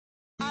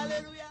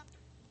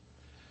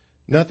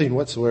Nothing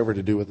whatsoever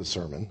to do with the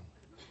sermon.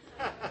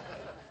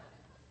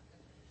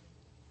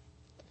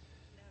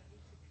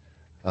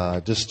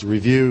 Just to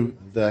review,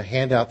 the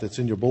handout that's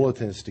in your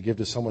bulletin is to give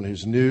to someone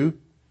who's new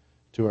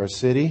to our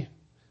city.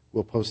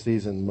 We'll post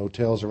these in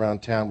motels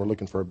around town. We're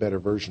looking for a better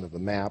version of the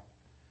map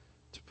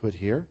to put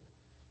here.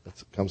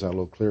 That comes out a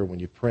little clearer when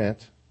you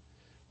print.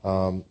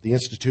 The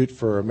Institute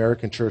for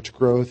American Church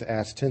Growth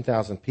asked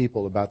 10,000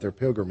 people about their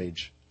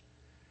pilgrimage.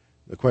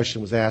 The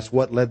question was asked,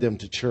 what led them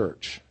to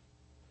church?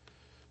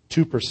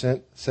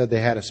 2% said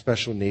they had a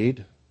special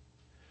need.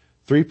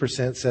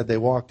 3% said they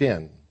walked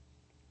in.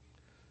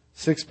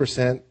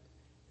 6%,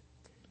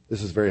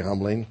 this is very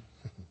humbling,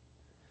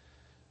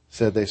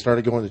 said they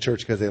started going to church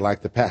because they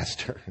liked the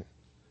pastor.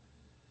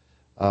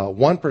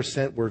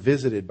 1% were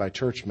visited by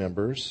church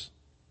members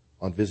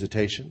on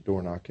visitation,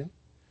 door knocking.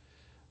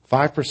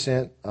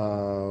 5%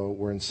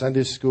 were in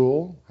Sunday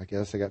school. I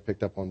guess they got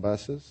picked up on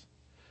buses.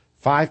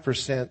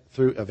 5%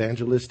 through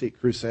evangelistic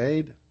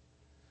crusade.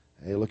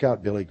 Hey, look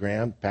out, Billy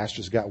Graham.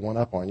 Pastor's got one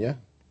up on you.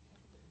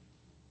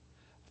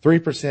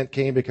 3%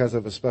 came because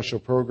of a special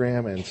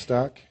program and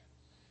stuck.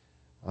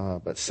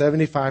 But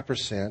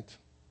 75%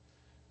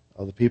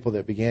 of the people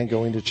that began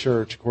going to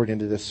church, according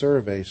to this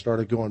survey,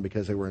 started going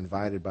because they were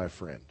invited by a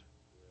friend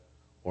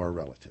or a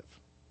relative.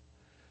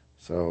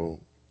 So,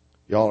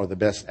 y'all are the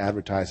best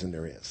advertising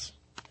there is.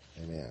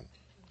 Amen.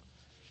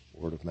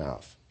 Word of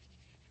mouth.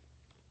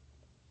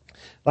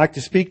 I'd like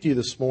to speak to you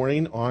this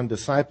morning on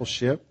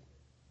discipleship.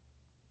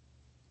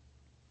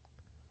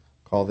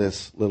 Call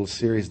this little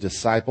series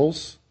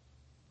Disciples.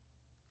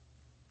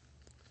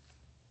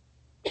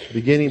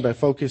 Beginning by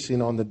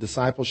focusing on the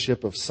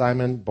discipleship of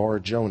Simon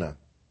Barjonah,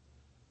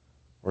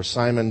 or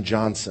Simon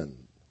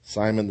Johnson,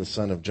 Simon the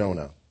son of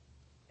Jonah.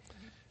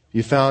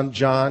 You found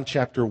John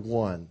chapter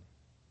 1.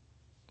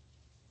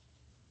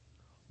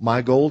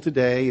 My goal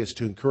today is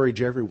to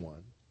encourage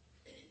everyone,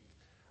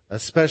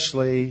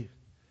 especially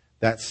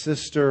that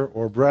sister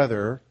or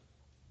brother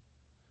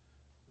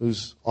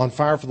who's on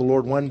fire for the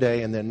Lord one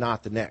day and then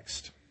not the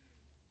next.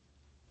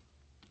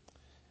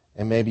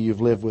 And maybe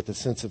you've lived with a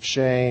sense of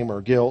shame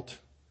or guilt.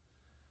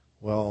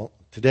 Well,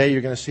 today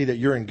you're going to see that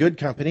you're in good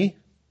company,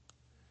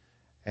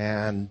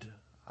 and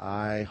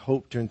I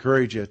hope to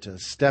encourage you to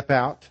step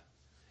out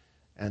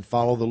and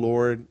follow the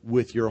Lord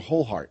with your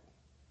whole heart.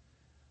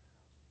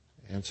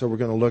 And so we're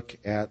going to look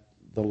at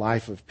the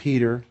life of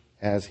Peter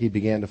as he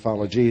began to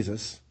follow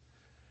Jesus.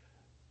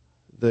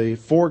 The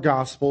 4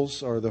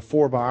 Gospels, or the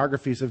 4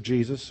 biographies of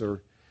Jesus,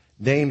 are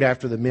named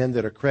after the men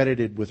that are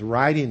credited with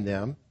writing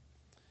them.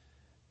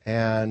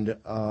 And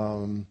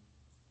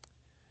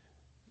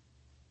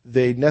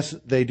they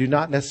do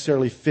not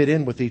necessarily fit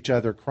in with each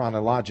other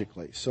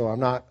chronologically. So I'm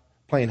not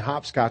playing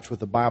hopscotch with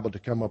the Bible to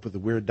come up with a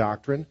weird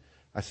doctrine.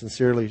 I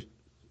sincerely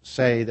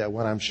say that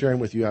what I'm sharing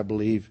with you, I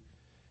believe,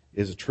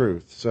 is a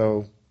truth.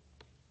 So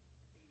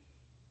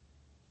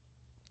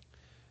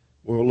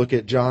we'll look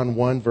at John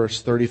 1,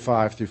 verse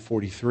 35 through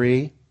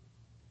 43.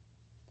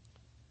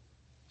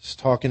 It's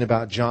talking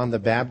about John the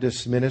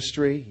Baptist's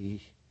ministry.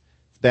 He's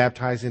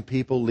baptizing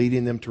people,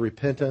 leading them to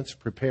repentance,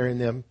 preparing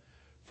them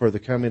for the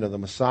coming of the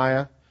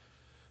Messiah,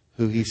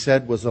 who he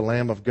said was the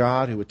Lamb of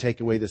God who would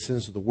take away the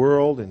sins of the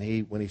world.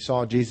 And when he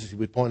saw Jesus, he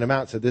would point him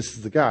out and said, this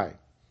is the guy.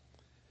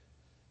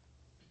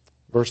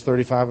 Verse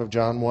 35 of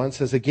John 1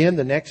 says, again,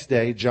 the next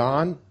day,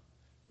 John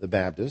the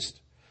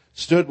Baptist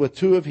stood with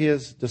 2 of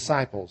his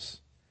disciples,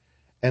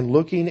 and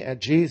looking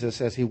at Jesus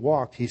as he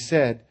walked, he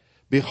said,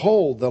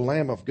 behold, the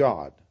Lamb of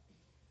God.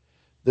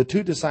 The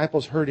 2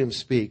 disciples heard him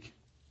speak,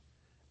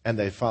 and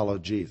they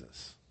followed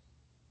Jesus.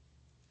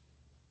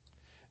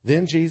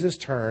 Then Jesus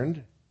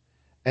turned,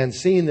 and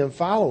seeing them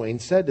following,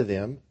 said to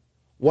them,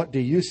 what do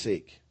you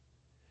seek?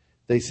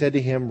 They said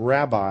to him,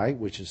 Rabbi,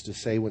 which is to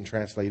say, when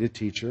translated,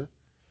 teacher,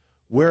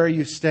 where are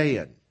you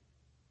staying?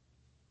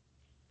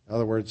 In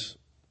other words,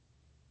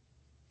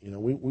 we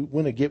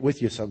want to get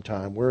with you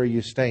sometime. Where are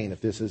you staying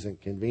if this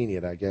isn't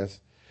convenient, I guess?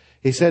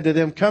 He said to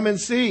them, come and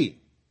see.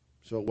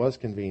 So it was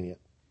convenient.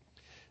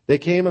 They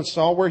came and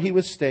saw where he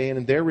was staying,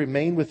 and there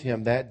remained with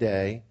him that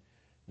day.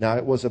 Now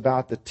it was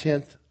about the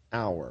 10th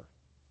hour,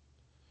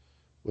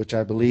 which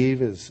I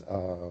believe is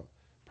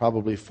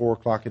probably 4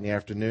 o'clock in the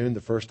afternoon,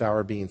 the first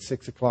hour being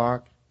 6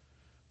 o'clock,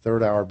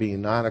 third hour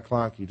being 9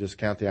 o'clock. You just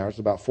count the hours.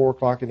 About 4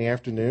 o'clock in the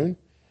afternoon.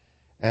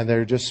 And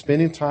they're just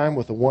spending time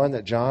with the one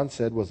that John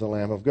said was the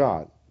Lamb of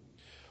God.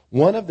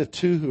 One of the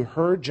 2 who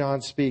heard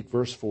John speak,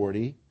 verse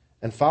 40,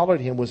 and followed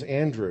him was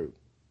Andrew,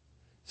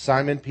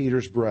 Simon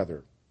Peter's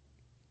brother.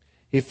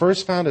 He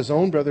first found his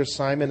own brother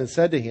Simon and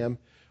said to him,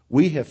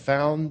 we have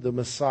found the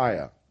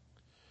Messiah,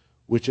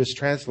 which is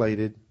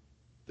translated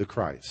the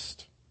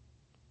Christ.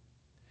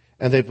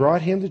 And they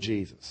brought him to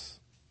Jesus.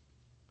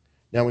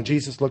 Now when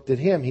Jesus looked at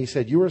him, he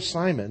said, you are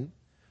Simon,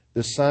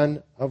 the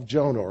son of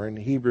Jonah, or in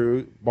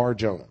Hebrew,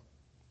 Barjonah.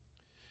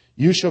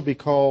 You shall be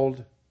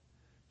called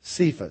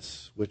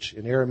Cephas, which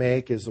in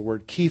Aramaic is the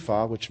word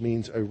Kepha, which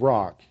means a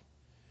rock.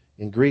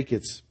 In Greek,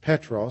 it's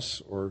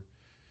Petros, or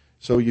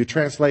so you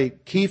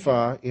translate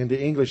Kepha into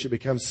English, it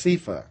becomes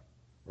Cepha,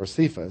 or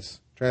Cephas.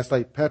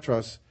 Translate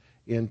Petros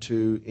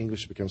into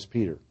English becomes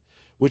Peter,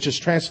 which is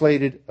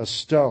translated a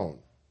stone.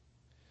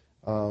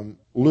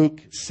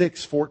 Luke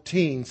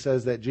 6:14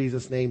 says that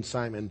Jesus named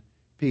Simon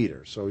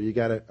Peter. So you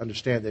got to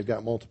understand they've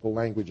got multiple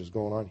languages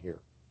going on here.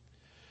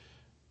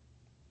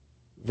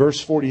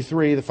 Verse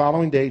 43, the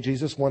following day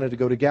Jesus wanted to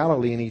go to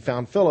Galilee, and he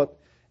found Philip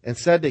and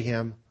said to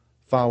him,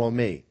 "Follow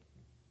me."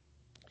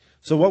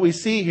 So what we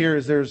see here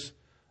is there's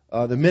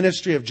the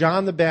ministry of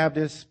John the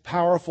Baptist,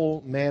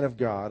 powerful man of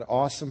God,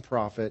 awesome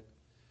prophet,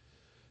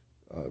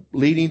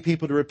 leading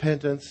people to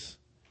repentance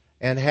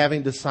and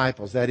having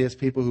disciples. That is,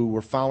 people who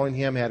were following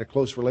him, had a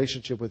close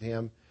relationship with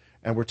him,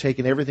 and were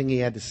taking everything he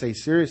had to say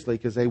seriously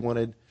because they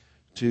wanted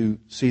to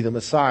see the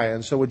Messiah.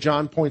 And so when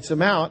John points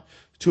him out,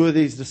 two of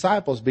these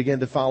disciples begin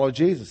to follow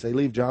Jesus. They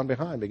leave John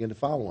behind, begin to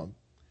follow him.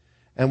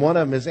 And one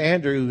of them is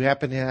Andrew, who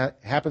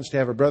happens to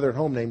have a brother at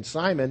home named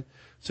Simon.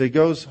 So he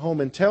goes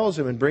home and tells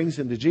him and brings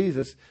him to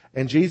Jesus,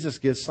 and Jesus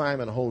gives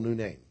Simon a whole new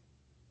name.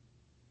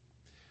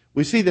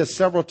 We see this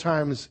several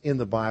times in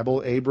the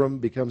Bible. Abram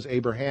becomes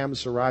Abraham,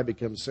 Sarai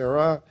becomes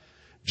Sarah,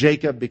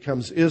 Jacob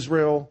becomes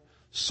Israel,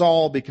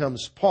 Saul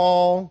becomes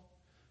Paul,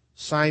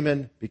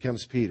 Simon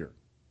becomes Peter.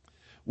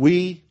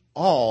 We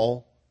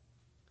all,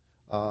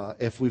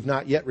 if we've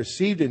not yet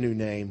received a new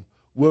name,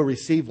 will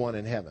receive one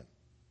in heaven.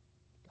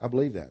 I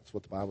believe that's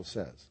what the Bible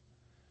says.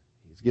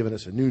 He's given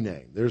us a new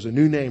name. There's a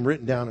new name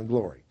written down in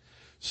glory.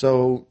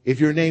 So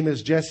if your name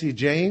is Jesse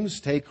James,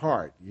 take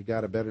heart. You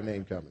got a better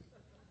name coming.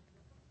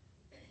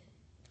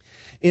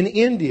 In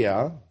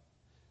India,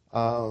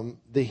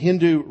 the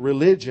Hindu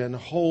religion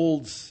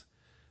holds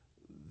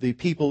the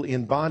people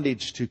in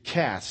bondage to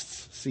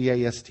castes,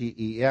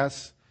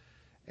 C-A-S-T-E-S,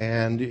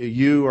 and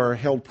you are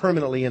held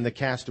permanently in the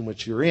caste in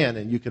which you're in,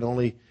 and you can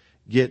only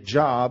get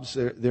jobs.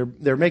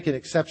 They're making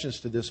exceptions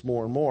to this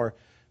more and more,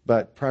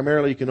 but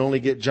primarily you can only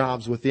get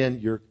jobs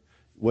within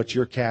what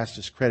your caste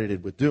is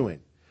credited with doing.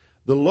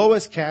 The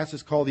lowest caste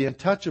is called the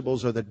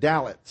untouchables, or the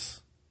Dalits.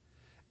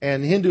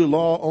 And Hindu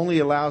law only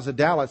allows the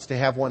Dalits to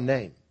have one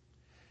name.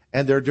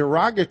 And they're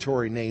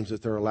derogatory names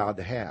that they're allowed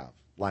to have,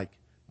 like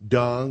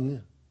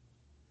dung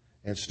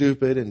and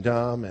stupid and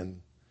dumb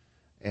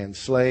and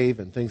slave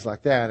and things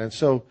like that. And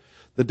so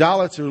the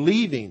Dalits are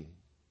leaving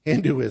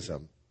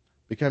Hinduism,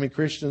 becoming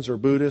Christians or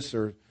Buddhists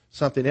or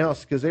something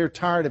else, because they're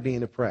tired of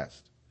being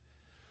oppressed.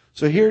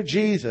 So here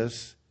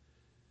Jesus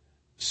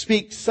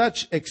speaks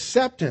such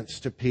acceptance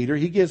to Peter,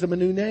 he gives him a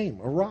new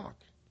name, a rock.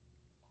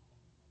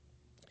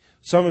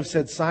 Some have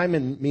said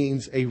Simon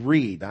means a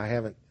reed.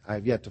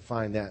 I've yet to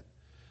find that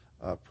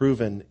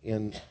proven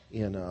in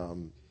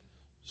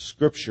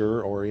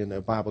Scripture or in a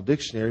Bible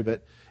dictionary.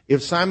 But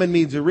if Simon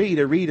means a reed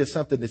is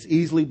something that's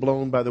easily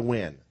blown by the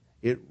wind.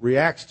 It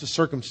reacts to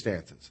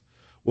circumstances.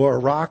 Well, a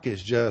rock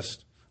is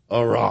just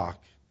a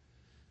rock.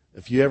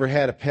 If you ever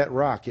had a pet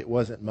rock, it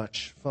wasn't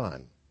much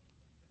fun.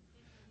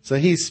 So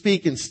he's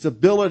speaking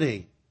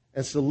stability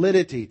and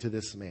solidity to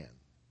this man.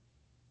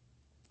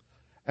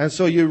 And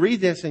so you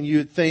read this and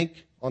you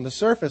think on the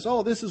surface,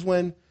 oh, this is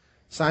when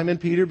Simon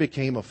Peter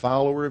became a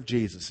follower of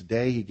Jesus.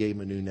 Today he gave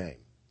him a new name.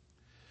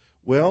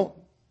 Well,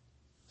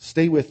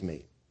 stay with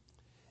me.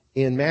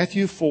 In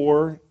Matthew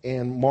 4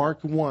 and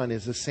Mark 1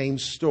 is the same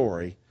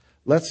story.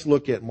 Let's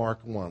look at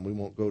Mark 1. We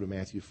won't go to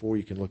Matthew 4.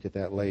 You can look at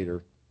that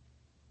later.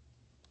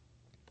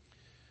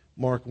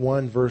 Mark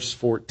 1, verse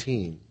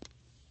 14.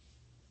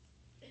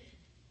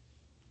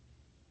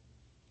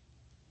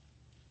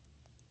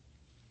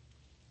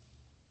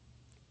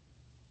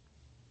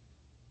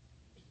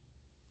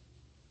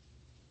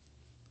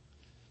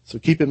 So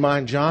keep in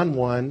mind, John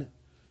 1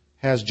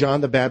 has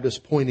John the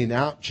Baptist pointing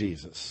out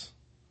Jesus.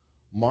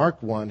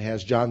 Mark 1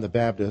 has John the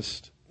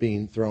Baptist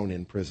being thrown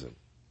in prison.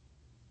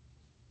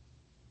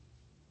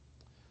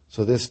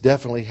 So this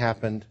definitely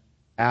happened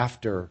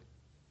after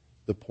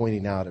the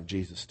pointing out of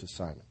Jesus to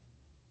Simon.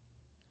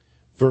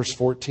 Verse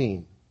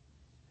 14.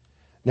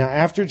 Now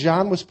after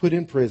John was put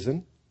in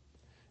prison,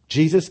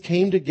 Jesus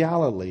came to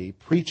Galilee,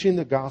 preaching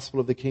the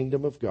gospel of the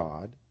kingdom of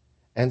God,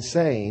 and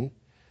saying,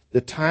 the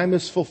time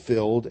is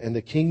fulfilled and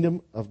the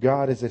kingdom of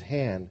God is at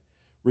hand.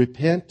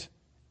 Repent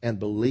and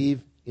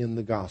believe in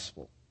the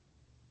gospel.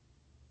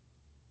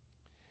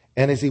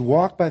 And as he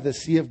walked by the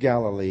Sea of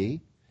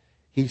Galilee,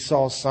 he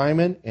saw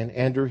Simon and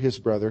Andrew his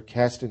brother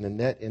casting the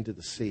net into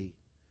the sea,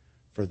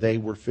 for they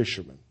were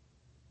fishermen.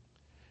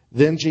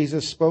 Then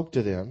Jesus spoke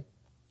to them,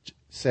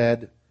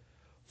 said,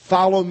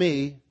 follow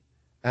me,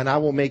 and I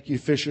will make you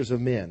fishers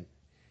of men.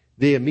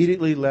 They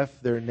immediately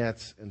left their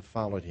nets and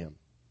followed him.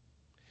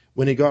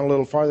 When he got a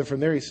little farther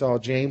from there, he saw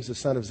James, the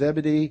son of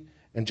Zebedee,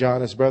 and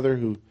John, his brother,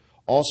 who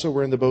also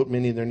were in the boat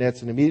mending their nets.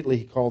 And immediately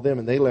he called them,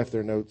 and they left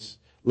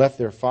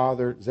their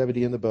father,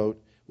 Zebedee, in the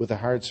boat with the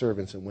hired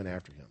servants and went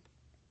after him.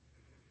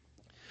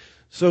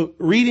 So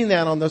reading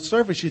that on the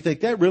surface, you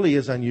think that really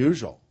is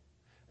unusual.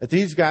 That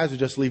these guys would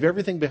just leave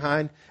everything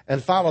behind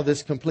and follow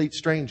this complete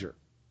stranger.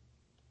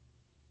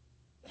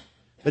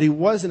 But he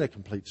wasn't a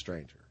complete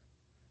stranger.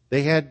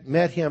 They had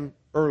met him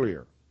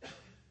earlier,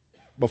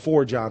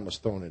 before John was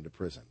thrown into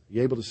prison.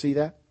 You able to see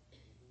that?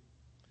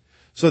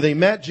 So they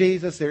met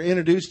Jesus, they're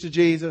introduced to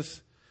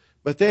Jesus,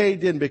 but they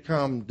didn't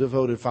become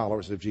devoted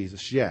followers of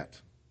Jesus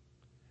yet.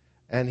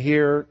 And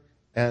here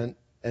an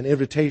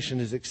invitation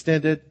is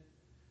extended,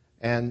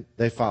 and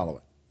they follow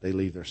it. They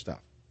leave their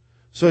stuff.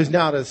 So he's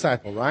now a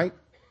disciple, right?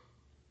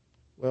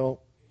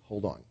 Well,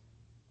 hold on.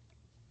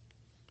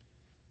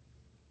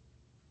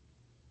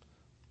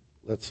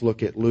 Let's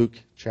look at Luke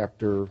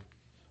chapter...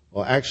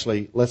 Well,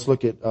 actually, let's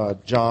look at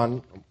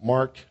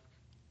Mark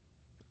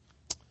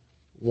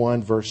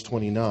 1, verse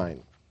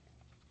 29.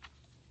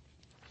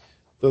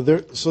 So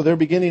they're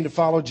beginning to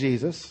follow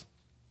Jesus.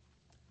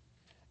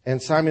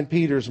 And Simon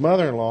Peter's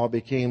mother-in-law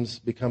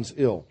becomes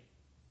ill.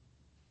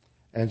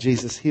 And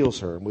Jesus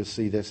heals her. And we'll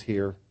see this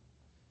here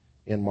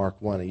in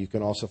Mark 1. And you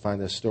can also find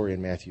this story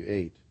in Matthew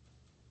 8.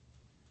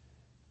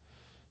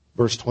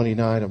 Verse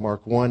 29 of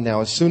Mark 1.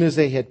 Now, as soon as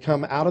they had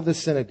come out of the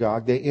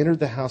synagogue, they entered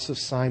the house of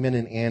Simon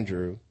and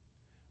Andrew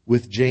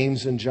with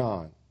James and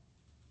John.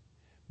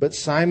 But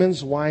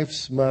Simon's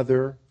wife's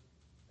mother,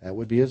 that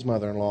would be his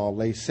mother-in-law,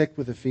 lay sick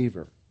with a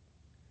fever.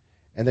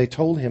 And they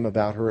told him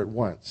about her at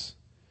once.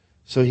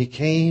 So he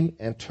came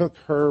and took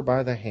her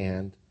by the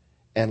hand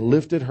and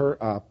lifted her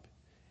up,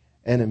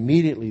 and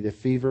immediately the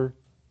fever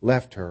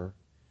left her,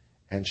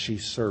 and she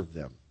served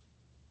them.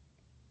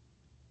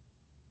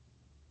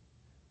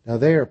 Now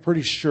they are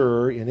pretty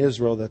sure in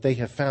Israel that they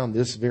have found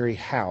this very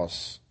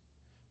house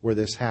where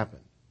this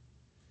happened.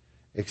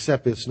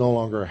 Except it's no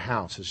longer a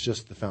house, it's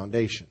just the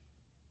foundation.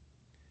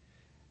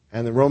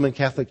 And the Roman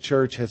Catholic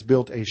Church has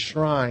built a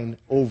shrine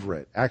over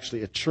it,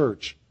 actually a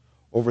church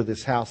over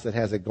this house that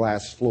has a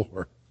glass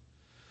floor.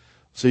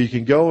 So you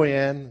can go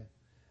in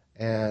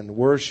and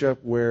worship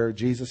where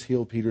Jesus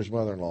healed Peter's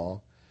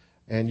mother-in-law,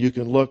 and you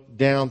can look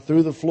down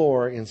through the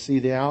floor and see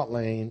the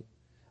outline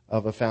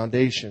of a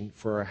foundation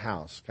for a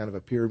house, kind of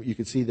a pyramid. You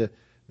can see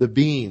the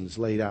beams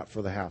laid out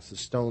for the house, the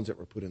stones that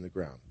were put in the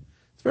ground.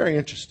 It's very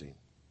interesting.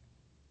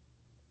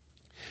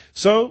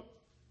 So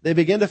they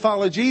begin to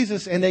follow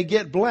Jesus and they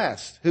get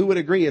blessed. Who would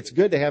agree it's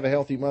good to have a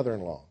healthy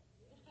mother-in-law?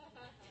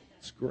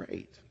 It's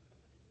great.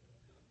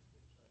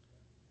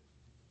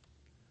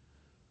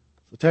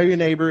 So tell your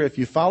neighbor, if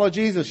you follow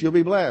Jesus, you'll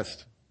be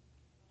blessed.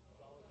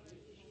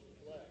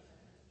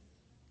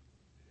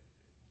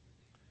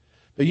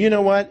 But you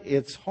know what?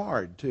 It's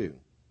hard too.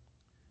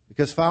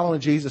 Because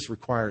following Jesus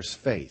requires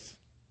faith.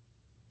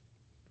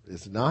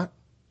 Is it not?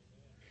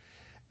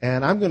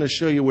 And I'm going to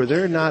show you where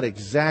they're not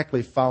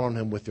exactly following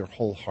him with their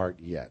whole heart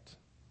yet.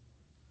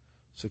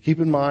 So keep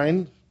in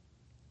mind,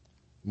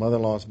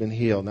 mother-in-law has been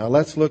healed. Now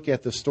let's look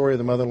at the story of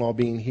the mother-in-law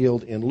being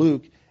healed in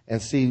Luke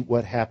and see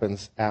what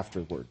happens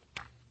afterward.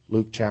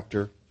 Luke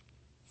chapter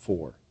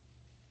 4.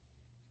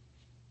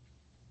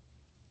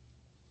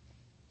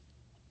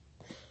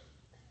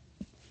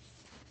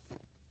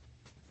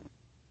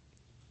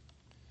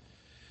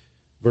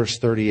 Verse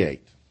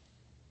 38.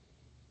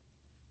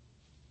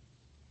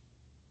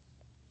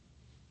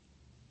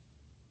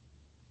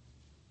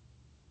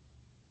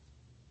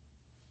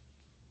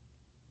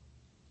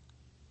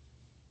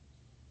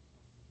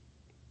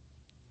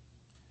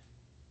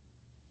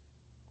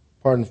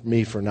 Pardon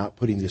me for not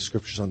putting the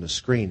scriptures on the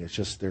screen. It's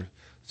just they're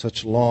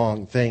such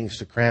long things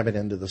to cram it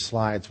into the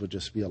slides would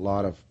just be a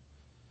lot of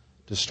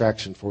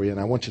distraction for you. And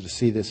I want you to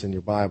see this in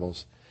your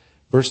Bibles.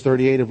 Verse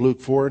 38 of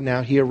Luke 4.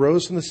 Now he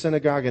arose from the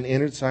synagogue and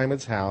entered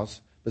Simon's house.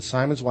 But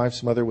Simon's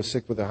wife's mother was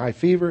sick with a high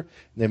fever, and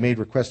they made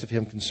request of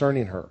him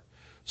concerning her.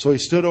 So he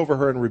stood over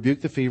her and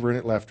rebuked the fever, and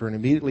it left her. And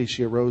immediately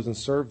she arose and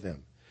served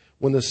them.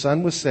 When the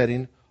sun was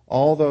setting,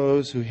 all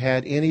those who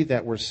had any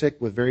that were sick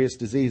with various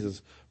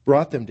diseases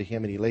brought them to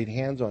him, and he laid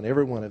hands on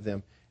every one of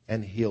them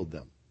and healed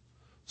them.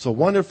 So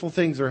wonderful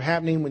things are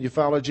happening when you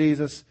follow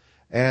Jesus,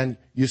 and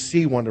you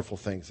see wonderful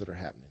things that are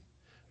happening.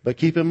 But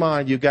keep in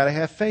mind, you've got to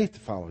have faith to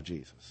follow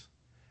Jesus.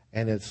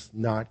 And it's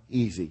not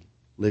easy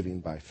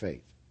living by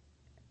faith.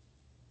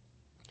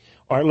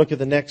 All right, look at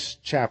the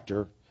next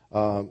chapter.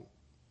 Let's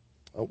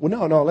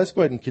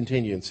go ahead and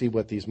continue and see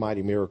what these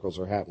mighty miracles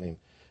are happening.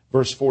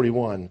 Verse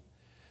 41.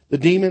 The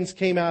demons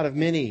came out of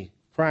many,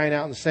 crying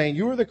out and saying,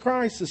 "You are the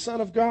Christ, the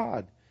Son of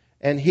God."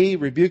 And he,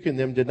 rebuking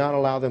them, did not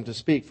allow them to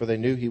speak, for they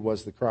knew he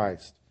was the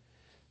Christ.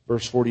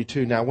 Verse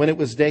 42. Now when it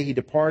was day, he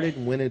departed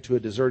and went into a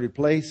deserted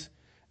place.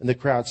 And the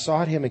crowd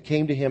sought him and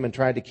came to him and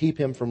tried to keep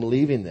him from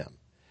leaving them.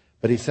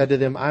 But he said to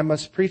them, "I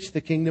must preach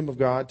the kingdom of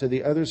God to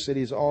the other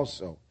cities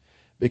also,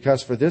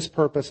 because for this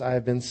purpose I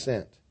have been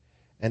sent."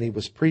 And he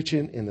was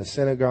preaching in the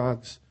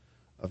synagogues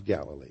of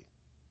Galilee.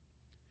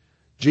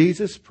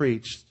 Jesus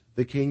preached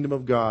the kingdom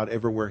of God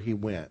everywhere he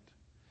went.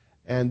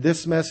 And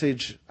this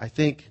message, I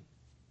think,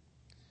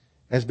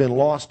 has been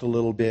lost a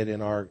little bit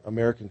in our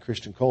American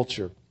Christian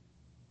culture.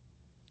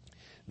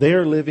 They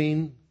are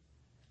living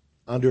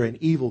under an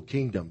evil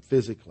kingdom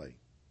physically.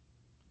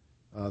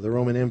 The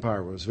Roman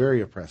Empire was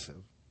very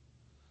oppressive.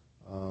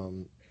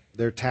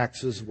 Their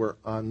taxes were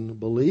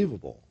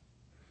unbelievable.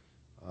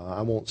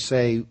 I won't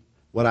say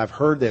what I've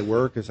heard they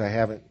were because I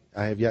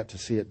have yet to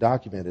see it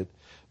documented.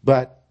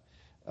 But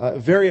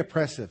very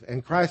oppressive.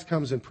 And Christ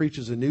comes and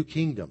preaches a new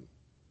kingdom.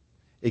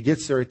 it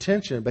gets their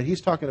attention, but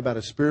he's talking about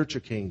a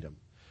spiritual kingdom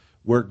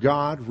where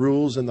God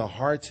rules in the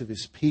hearts of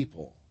his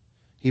people.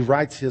 He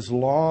writes his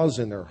laws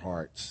in their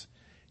hearts.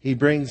 He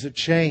brings a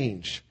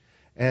change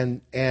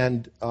and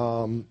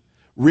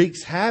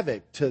wreaks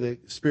havoc to the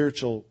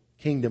spiritual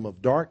kingdom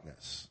of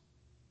darkness.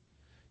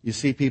 You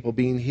see people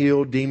being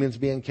healed, demons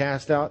being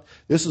cast out.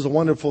 This is a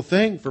wonderful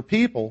thing for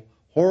people,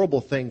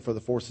 horrible thing for the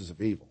forces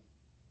of evil.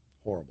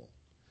 Horrible.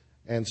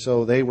 And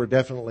so they were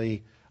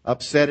definitely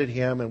upset at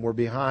him and were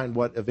behind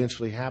what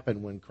eventually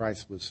happened when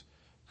Christ was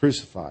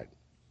crucified.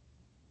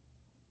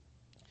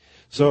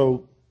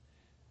 So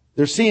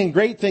they're seeing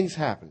great things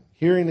happen,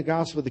 hearing the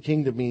gospel of the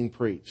kingdom being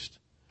preached.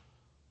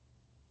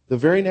 The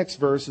very next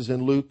verse is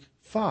in Luke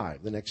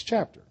 5, the next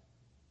chapter.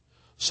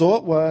 So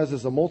it was,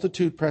 as the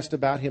multitude pressed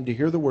about him to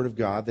hear the word of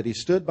God, that he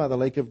stood by the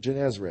lake of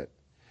Gennesaret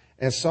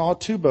and saw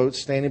 2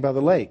 boats standing by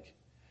the lake.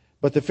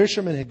 But the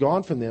fishermen had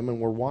gone from them and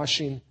were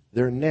washing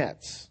their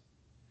nets.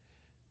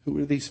 Who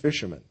were these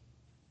fishermen?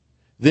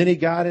 Then he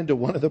got into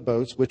one of the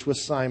boats, which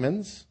was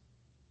Simon's.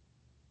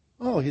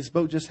 Oh, his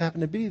boat just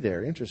happened to be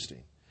there.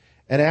 Interesting.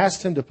 And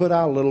asked him to put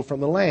out a little from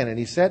the land. And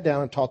he sat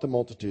down and taught the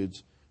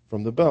multitudes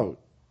from the boat.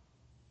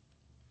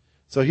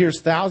 So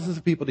here's thousands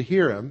of people to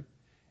hear him.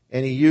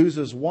 And he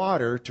uses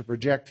water to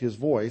project his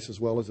voice as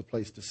well as a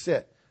place to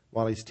sit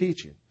while he's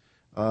teaching.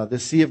 The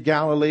Sea of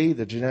Galilee,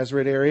 the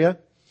Gennesaret area,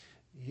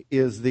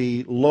 is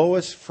the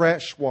lowest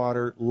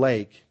freshwater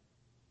lake,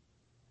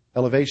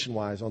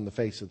 elevation-wise, on the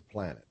face of the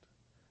planet.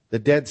 The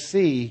Dead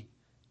Sea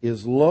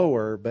is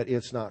lower, but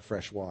it's not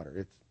fresh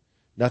water.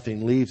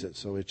 Nothing leaves it,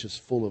 so it's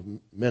just full of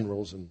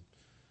minerals, and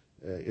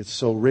it's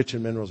so rich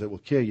in minerals it will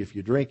kill you if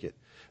you drink it.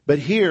 But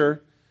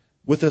here,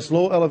 with this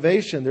low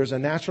elevation, there's a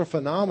natural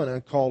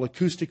phenomenon called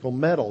acoustical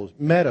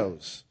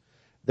meadows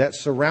that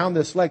surround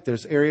this lake.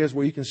 There's areas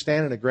where you can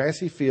stand in a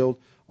grassy field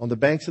on the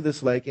banks of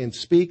this lake and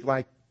speak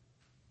like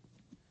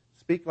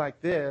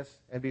this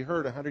and be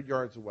heard 100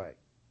 yards away.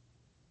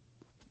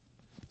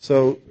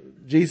 So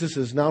Jesus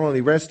is not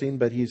only resting,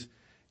 but he's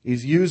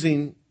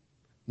using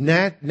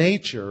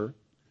nature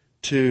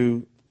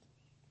to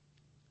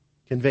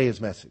convey his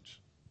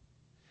message.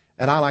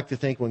 And I like to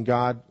think when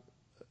God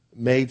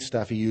made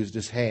stuff, he used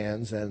his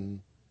hands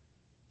and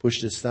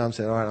pushed his thumb,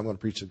 said, all right, I'm going to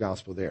preach the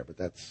gospel there. But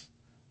that's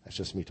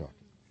just me talking.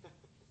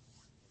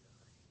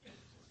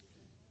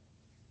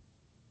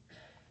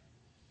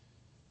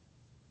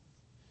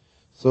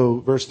 So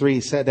verse 3,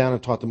 he sat down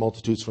and taught the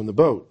multitudes from the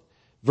boat.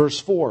 Verse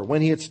 4,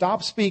 when he had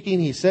stopped speaking,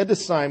 he said to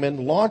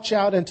Simon, launch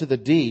out into the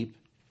deep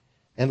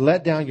and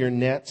let down your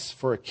nets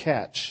for a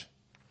catch.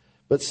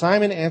 But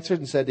Simon answered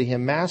and said to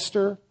him,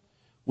 Master,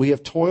 we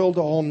have toiled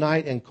all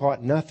night and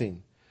caught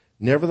nothing.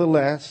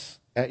 Nevertheless,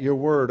 at your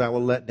word, I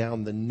will let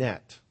down the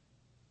net.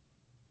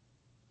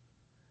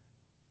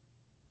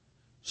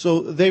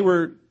 So they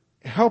were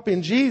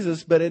helping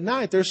Jesus, but at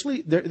night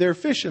they're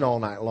fishing all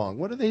night long.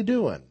 What are they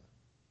doing?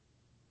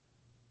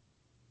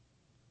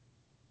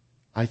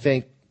 I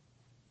think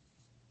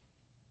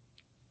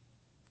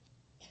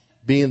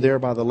being there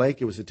by the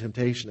lake, it was a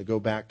temptation to go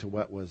back to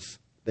what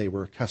they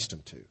were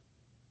accustomed to.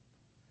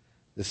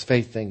 This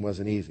faith thing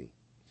wasn't easy.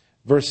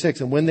 Verse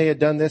 6, and when they had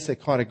done this, they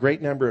caught a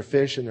great number of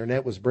fish, and their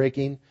net was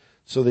breaking.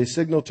 So they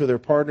signaled to their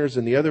partners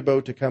in the other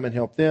boat to come and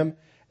help them,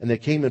 and they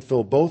came and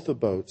filled both the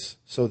boats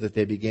so that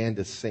they began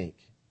to sink.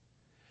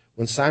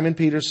 When Simon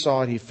Peter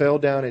saw it, he fell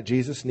down at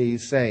Jesus'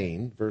 knees,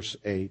 saying, verse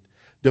 8,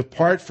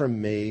 depart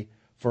from me,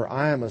 for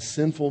I am a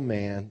sinful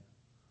man,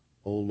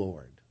 O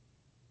Lord.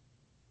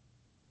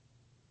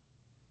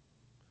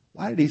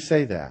 Why did he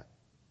say that?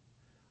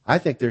 I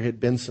think there had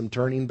been some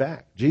turning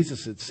back.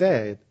 Jesus had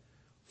said,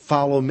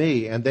 follow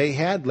me. And they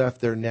had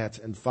left their nets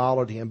and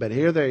followed him. But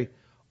here they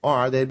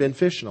are. They had been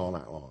fishing all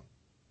night long.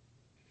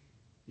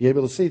 You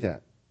able to see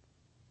that?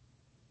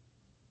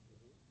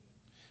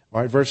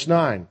 All right, verse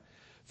 9.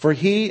 For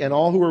he and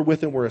all who were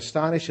with him were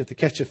astonished at the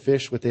catch of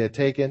fish which they had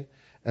taken.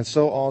 And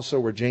so also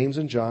were James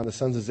and John, the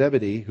sons of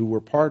Zebedee, who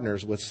were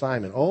partners with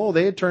Simon. Oh,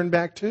 they had turned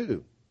back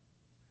too.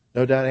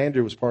 No doubt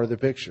Andrew was part of the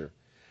picture.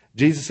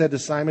 Jesus said to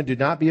Simon, do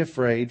not be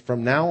afraid.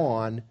 From now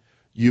on,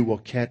 you will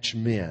catch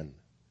men.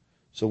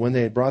 So when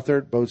they had brought their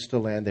boats to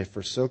land, they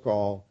forsook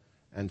all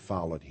and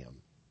followed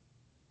him.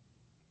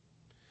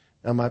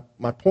 Now,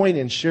 my point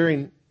in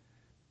sharing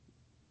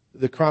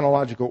the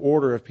chronological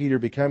order of Peter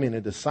becoming a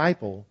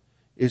disciple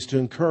is to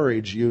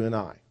encourage you and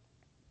I.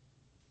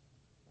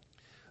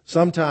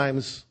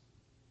 Sometimes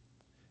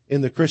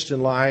in the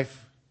Christian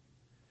life,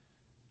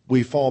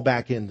 we fall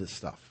back into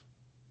stuff.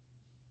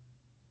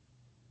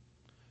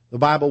 The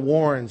Bible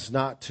warns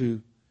not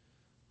to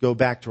go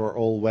back to our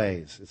old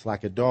ways. It's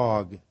like a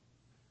dog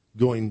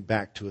going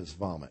back to his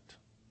vomit.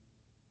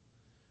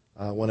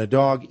 When a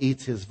dog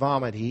eats his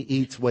vomit, he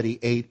eats what he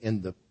ate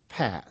in the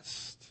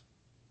past.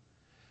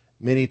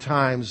 Many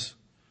times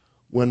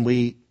when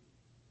we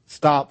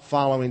stop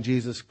following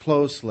Jesus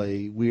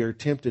closely, we are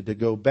tempted to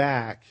go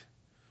back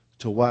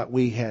to what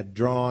we had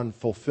drawn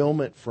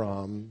fulfillment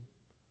from.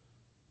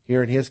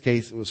 Here in his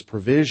case, it was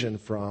provision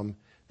from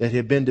that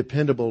had been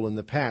dependable in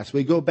the past.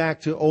 We go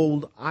back to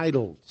old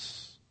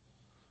idols,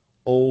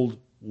 old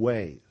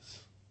ways.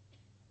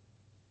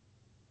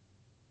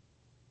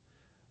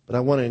 But I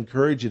want to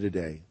encourage you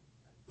today.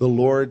 The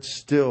Lord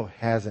still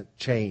hasn't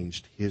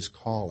changed His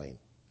calling.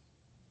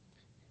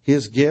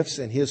 His gifts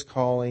and His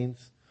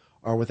callings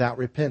are without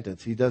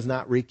repentance. He does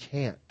not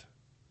recant.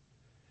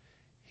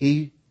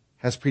 He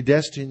has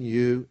predestined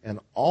you and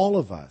all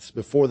of us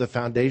before the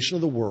foundation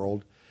of the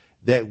world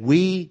that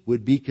we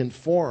would be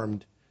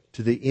conformed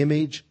to the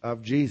image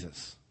of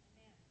Jesus.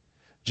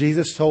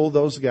 Jesus told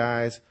those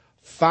guys,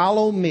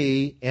 "Follow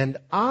me and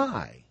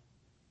I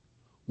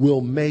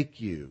will make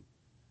you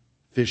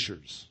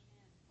fishers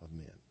of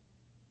men."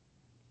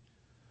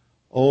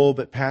 Oh,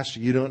 but Pastor,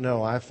 you don't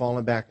know. I've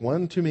fallen back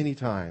one too many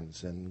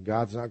times, and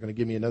God's not going to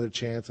give me another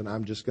chance, and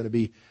I'm just going to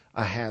be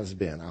a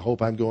has-been. I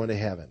hope I'm going to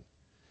heaven.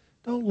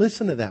 Don't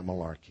listen to that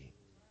malarkey.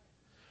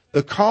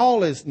 The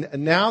call is,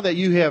 now that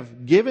you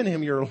have given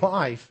Him your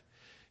life,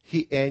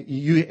 you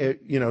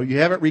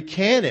haven't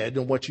recanted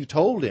in what you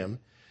told Him.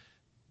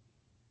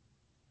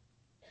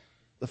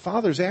 The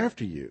Father's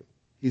after you.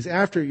 He's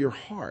after your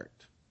heart.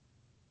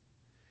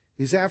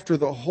 He's after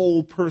the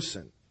whole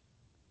person.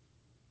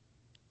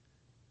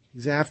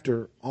 He's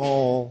after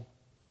all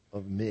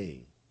of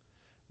me.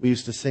 We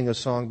used to sing a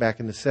song back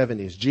in the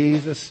 70s.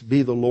 Jesus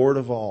be the Lord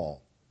of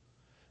all.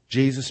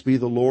 Jesus be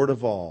the Lord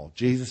of all.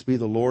 Jesus be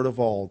the Lord of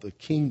all the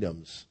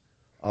kingdoms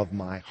of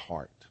my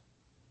heart.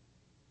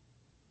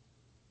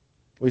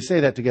 We say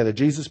that together.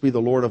 Jesus be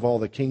the Lord of all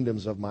the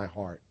kingdoms of my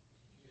heart.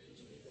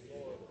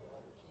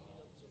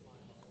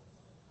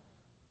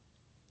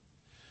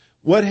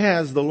 What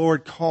has the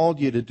Lord called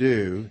you to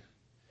do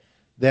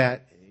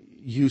that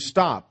you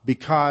stopped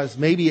because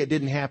maybe it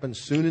didn't happen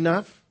soon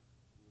enough?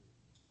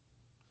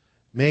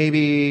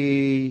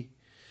 Maybe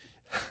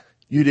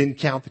you didn't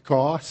count the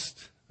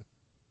cost?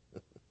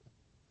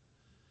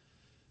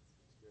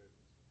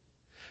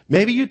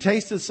 Maybe you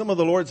tasted some of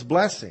the Lord's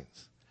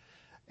blessings,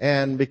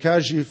 and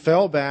because you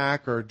fell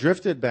back or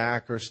drifted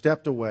back or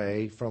stepped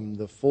away from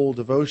the full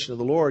devotion of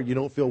the Lord, you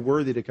don't feel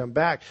worthy to come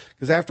back.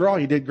 Because after all,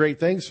 He did great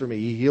things for me.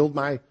 He healed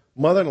my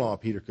mother-in-law,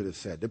 Peter could have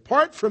said.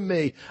 "Depart from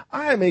me.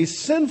 I am a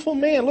sinful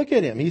man." Look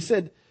at him. He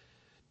said,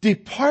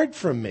 "Depart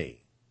from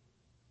me.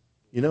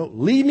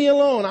 Leave me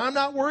alone. I'm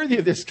not worthy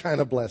of this kind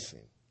of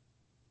blessing."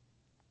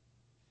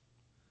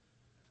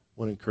 I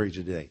want to encourage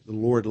you today. The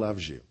Lord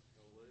loves you.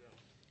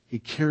 He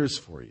cares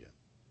for you.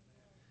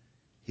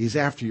 He's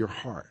after your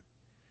heart.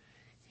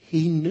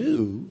 He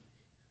knew.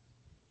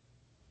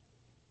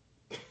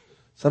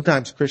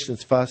 Sometimes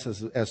Christians fuss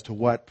as to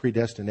what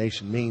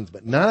predestination means,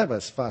 but none of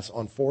us fuss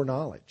on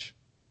foreknowledge.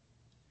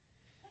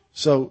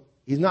 So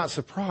He's not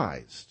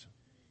surprised.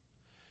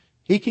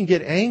 He can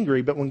get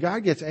angry, but when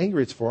God gets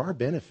angry, it's for our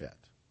benefit.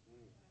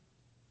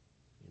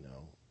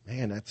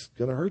 Man, that's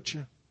going to hurt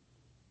you.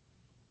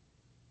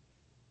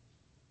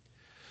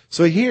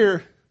 So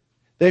here,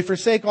 they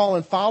forsake all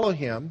and follow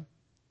Him.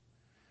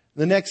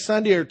 The next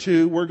Sunday or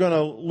two, we're going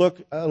to look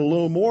a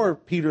little more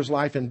at Peter's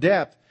life in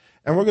depth.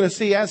 And we're going to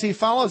see as he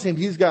follows Him,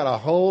 he's got a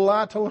whole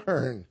lot to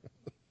learn.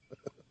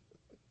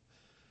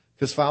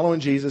 Because following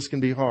Jesus can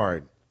be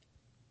hard.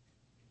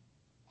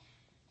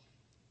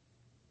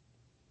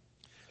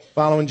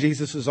 Following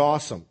Jesus is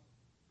awesome.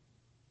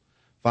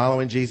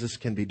 Following Jesus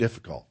can be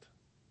difficult.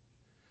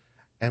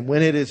 And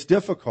when it is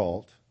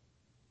difficult,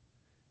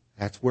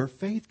 that's where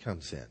faith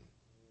comes in.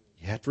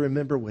 You have to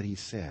remember what He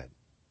said.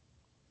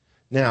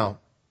 Now,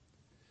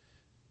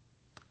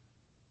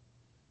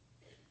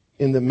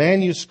 in the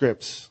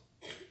manuscripts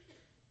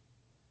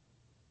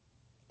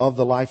of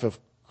the life of,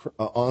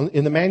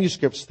 in the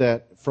manuscripts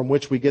from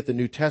which we get the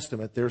New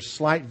Testament, there's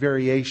slight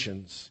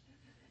variations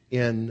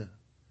in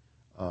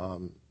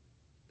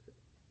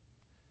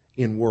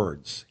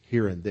words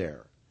here and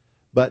there,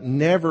 but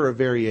never a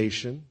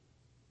variation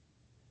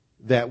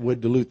that would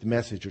dilute the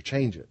message or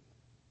change it.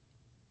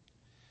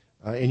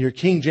 In your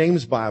King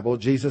James Bible,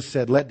 Jesus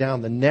said, "Let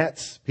down the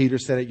nets." Peter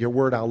said, "At your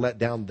word, I'll let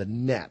down the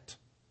net."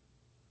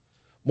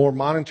 More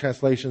modern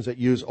translations that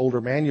use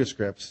older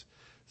manuscripts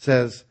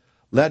says,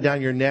 "Let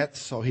down your nets,"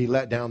 so He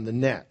let down the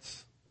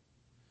nets.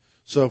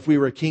 So if we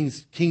were a King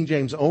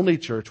James only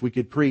church, we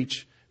could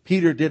preach,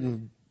 Peter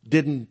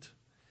didn't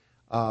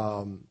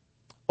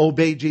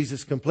obey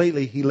Jesus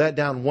completely. He let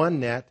down one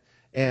net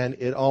and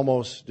it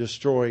almost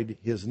destroyed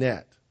his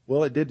net.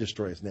 Well, it did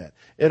destroy his net.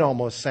 It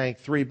almost sank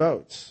 3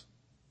 boats.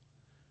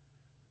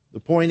 The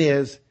point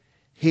is,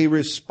 he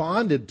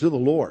responded to the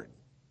Lord.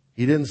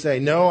 He didn't say,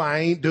 "No, I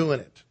ain't doing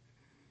it."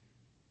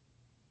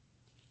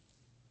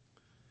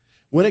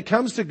 When it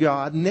comes to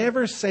God,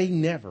 never say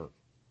never.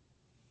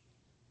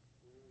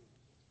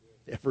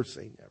 Never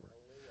say never.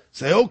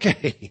 Say,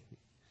 "Okay,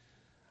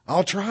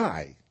 I'll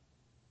try."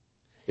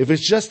 If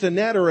it's just a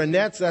net or a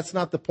nets, that's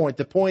not the point.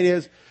 The point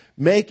is,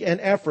 make an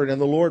effort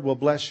and the Lord will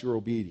bless your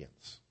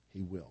obedience.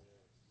 He will.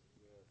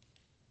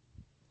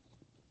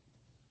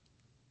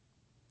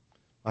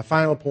 My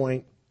final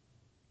point,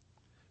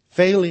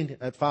 failing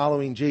at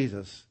following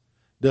Jesus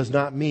does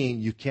not mean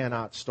you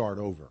cannot start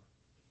over.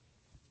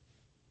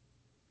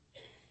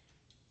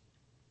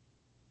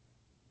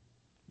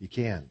 You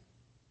can.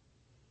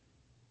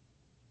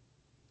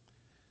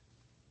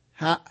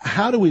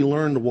 how do we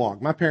learn to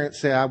walk? My parents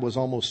say I was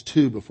almost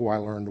 2 before I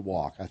learned to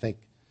walk. I think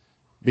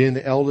being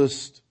the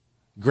eldest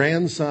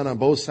grandson on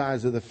both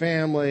sides of the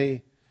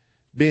family,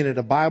 being at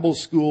a Bible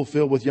school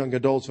filled with young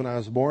adults when I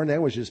was born,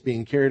 that was just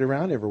being carried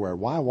around everywhere.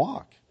 Why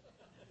walk?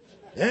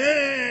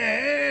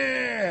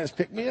 Just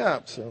pick me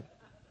up.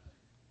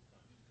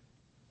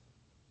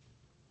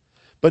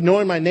 But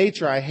knowing my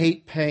nature, I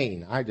hate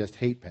pain. I just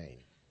hate pain.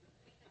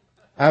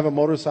 I have a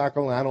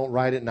motorcycle and I don't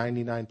ride it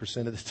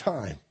 99% of the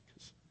time.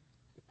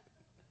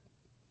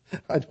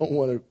 I don't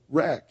want to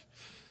wreck.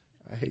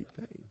 I hate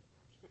pain.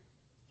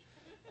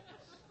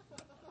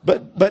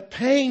 But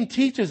pain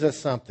teaches us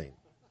something.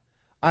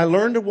 I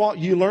learned to walk.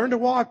 You learn to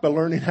walk by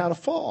learning how to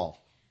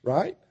fall,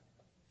 right?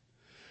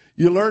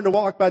 You learn to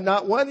walk by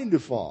not wanting to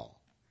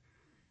fall.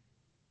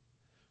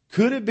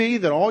 Could it be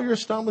that all your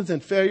stumblings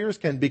and failures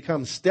can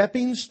become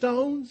stepping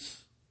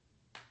stones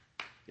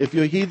if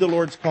you heed the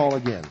Lord's call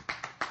again?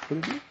 Could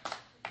it be?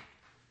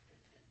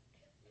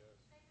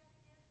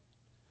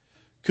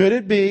 Could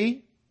it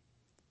be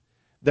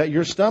that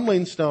your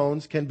stumbling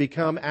stones can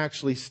become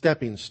actually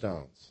stepping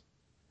stones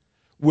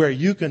where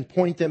you can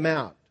point them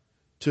out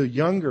to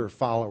younger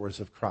followers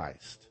of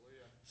Christ?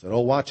 So, oh,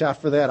 watch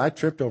out for that. I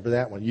tripped over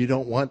that one. You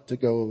don't want to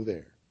go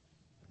there.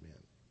 Amen.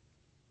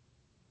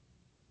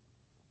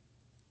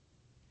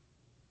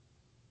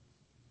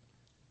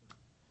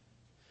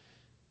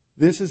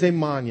 This is a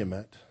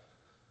monument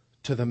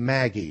to the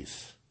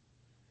Maggies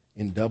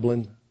in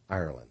Dublin,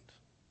 Ireland.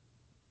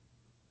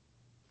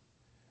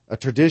 A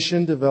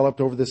tradition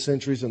developed over the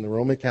centuries in the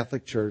Roman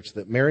Catholic Church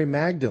that Mary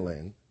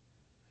Magdalene,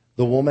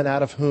 the woman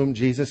out of whom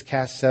Jesus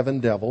cast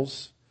 7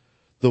 devils,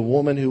 the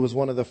woman who was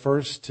one of the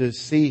first to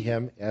see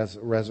him as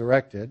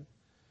resurrected,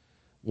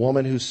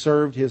 woman who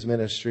served his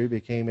ministry,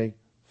 became a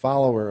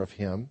follower of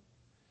him.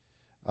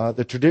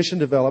 The tradition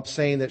developed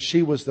saying that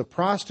she was the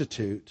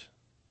prostitute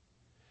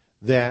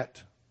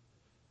that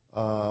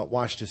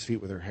washed his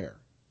feet with her hair.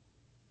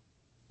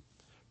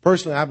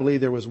 Personally, I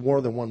believe there was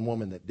more than one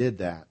woman that did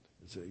that.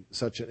 It's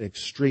such an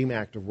extreme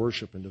act of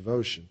worship and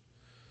devotion.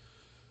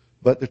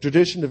 But the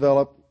tradition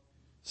developed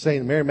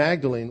saying Mary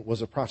Magdalene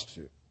was a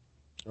prostitute.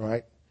 All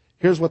right?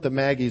 Here's what the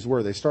Maggies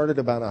were. They started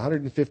about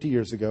 150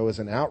 years ago as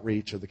an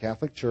outreach of the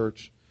Catholic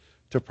Church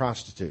to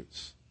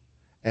prostitutes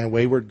and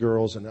wayward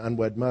girls and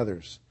unwed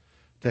mothers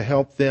to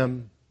help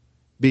them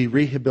be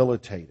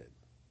rehabilitated,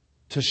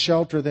 to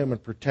shelter them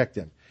and protect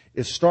them.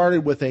 It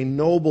started with a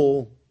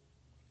noble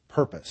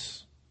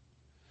purpose.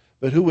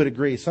 But who would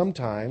agree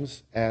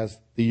sometimes as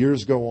the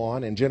years go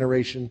on and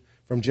generation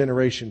from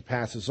generation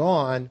passes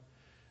on,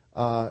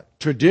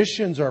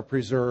 traditions are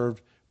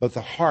preserved, but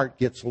the heart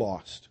gets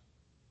lost.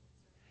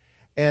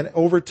 And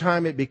over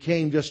time it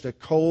became just a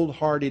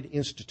cold-hearted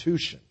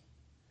institution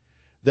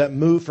that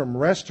moved from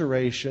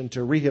restoration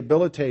to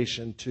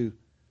rehabilitation to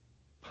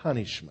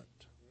punishment.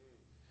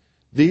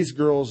 These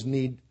girls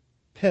need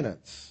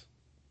penance.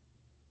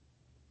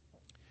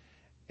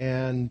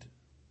 And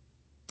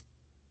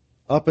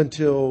up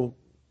until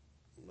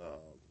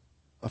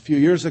a few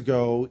years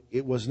ago,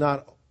 it was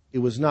not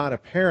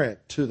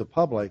apparent to the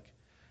public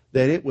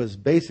that it was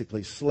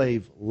basically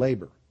slave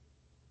labor.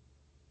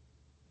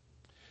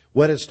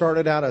 What had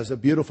started out as a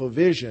beautiful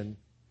vision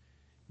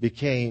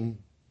became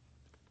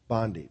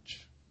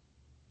bondage.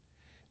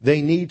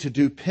 They need to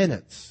do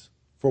penance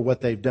for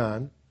what they've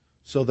done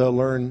so they'll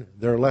learn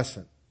their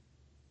lesson.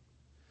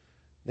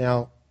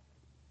 Now,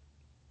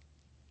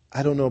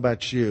 I don't know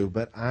about you,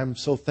 but I'm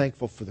so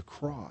thankful for the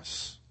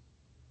cross.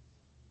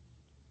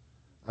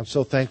 I'm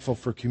so thankful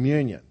for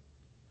communion,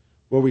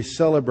 where we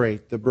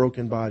celebrate the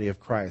broken body of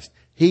Christ.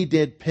 He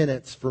did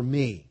penance for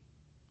me.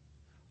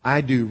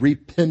 I do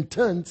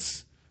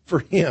repentance for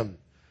Him.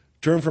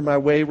 Turn from my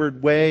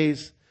wayward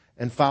ways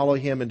and follow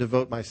Him and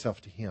devote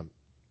myself to Him.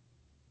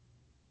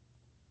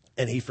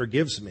 And He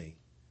forgives me,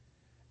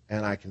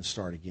 and I can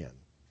start again.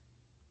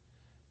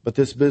 But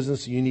this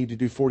business, you need to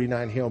do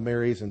 49 Hail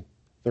Marys and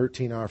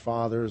 13 Our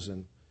Fathers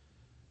and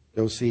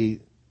go see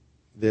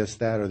this,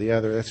 that, or the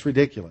other. That's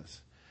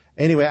ridiculous.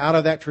 Anyway, out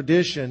of that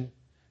tradition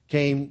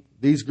came,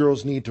 these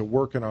girls need to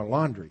work in our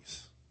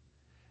laundries.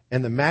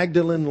 And the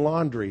Magdalene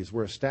laundries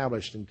were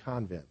established in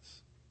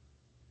convents.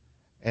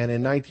 And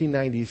in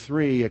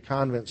 1993, a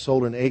convent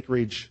sold an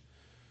acreage,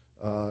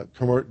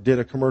 did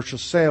a commercial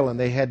sale, and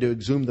they had to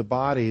exhume the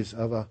bodies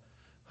of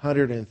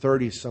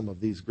 130 some of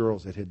these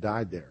girls that had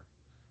died there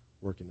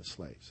working as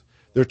slaves.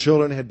 Their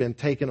children had been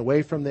taken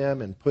away from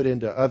them and put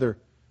into other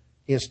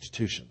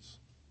institutions.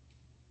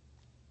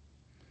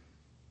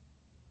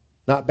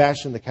 Not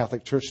bashing the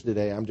Catholic Church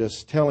today. I'm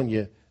just telling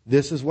you,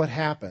 this is what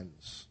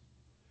happens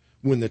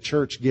when the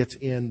church gets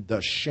in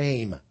the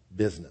shame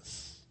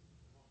business.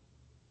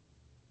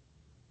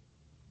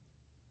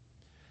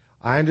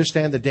 I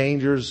understand the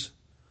dangers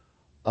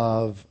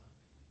of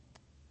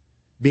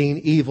being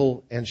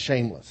evil and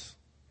shameless.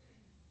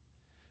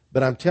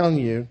 But I'm telling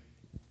you,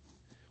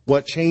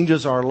 what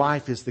changes our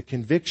life is the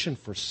conviction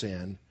for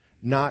sin,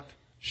 not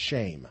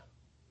shame.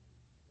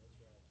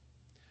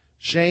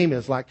 Shame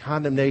is like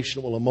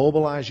condemnation. It will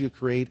immobilize you,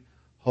 create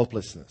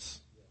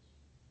hopelessness.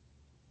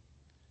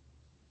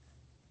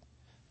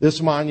 This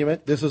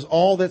monument, this is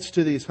all that's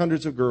to these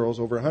hundreds of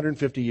girls over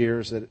 150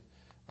 years that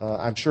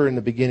I'm sure in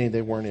the beginning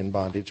they weren't in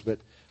bondage, but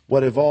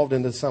what evolved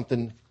into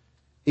something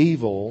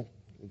evil,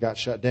 got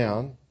shut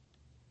down,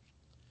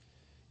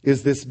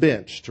 is this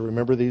bench to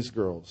remember these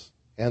girls.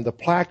 And the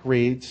plaque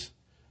reads,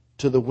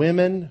 to the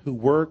women who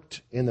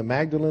worked in the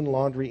Magdalene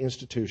laundry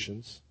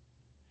institutions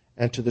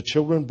and to the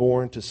children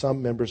born to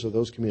some members of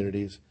those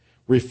communities,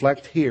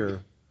 reflect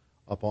here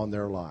upon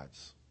their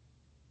lives.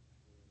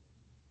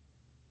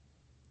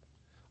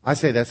 I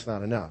say that's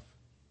not enough.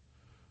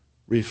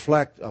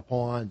 Reflect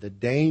upon the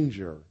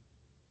danger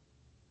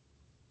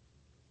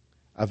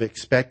of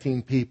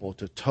expecting people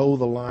to toe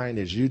the line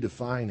as you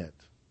define it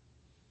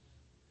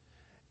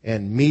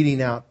and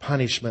meting out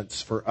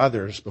punishments for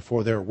others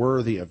before they're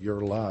worthy of your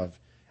love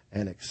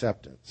and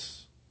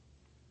acceptance.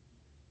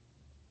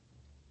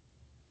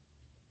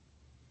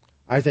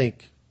 I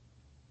think,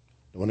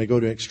 I don't want to go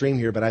to an extreme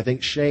here, but I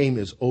think shame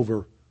is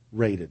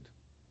overrated.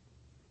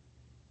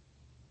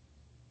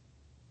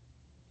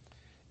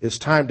 It's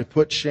time to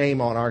put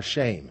shame on our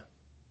shame.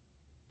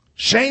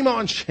 Shame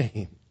on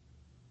shame.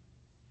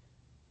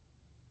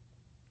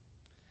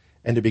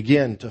 And to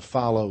begin to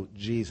follow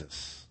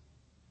Jesus.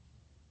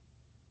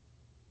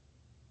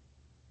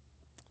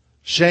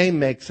 Shame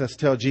makes us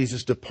tell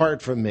Jesus,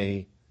 depart from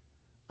me,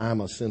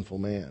 I'm a sinful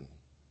man.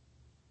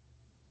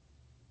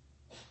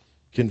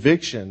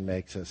 Conviction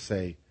makes us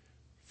say,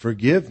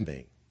 forgive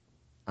me,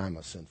 I'm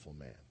a sinful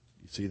man.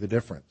 You see the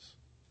difference?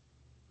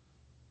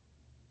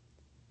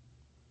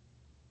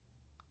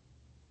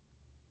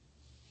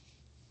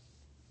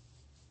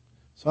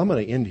 So I'm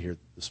going to end here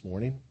this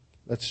morning.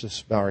 Let's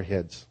just bow our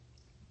heads.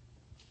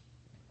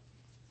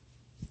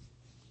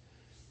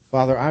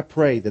 Father, I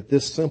pray that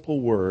this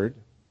simple word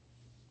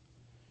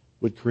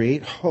would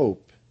create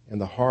hope in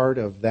the heart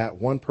of that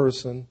one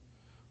person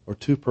or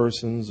two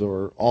persons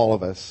or all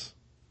of us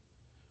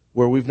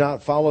where we've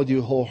not followed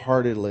you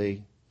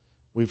wholeheartedly,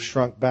 we've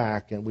shrunk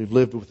back and we've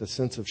lived with a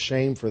sense of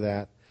shame for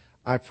that.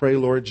 I pray,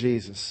 Lord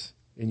Jesus,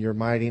 in your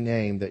mighty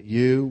name, that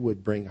you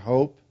would bring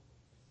hope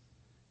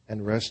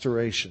and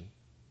restoration.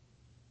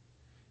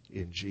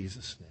 In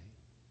Jesus' name.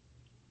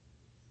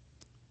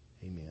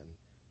 Amen.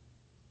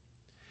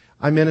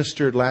 I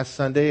ministered last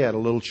Sunday at a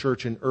little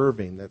church in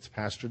Irving that's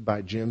pastored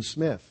by Jim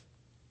Smith,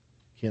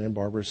 Ken and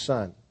Barbara's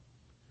son.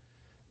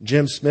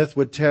 Jim Smith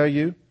would tell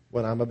you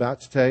what I'm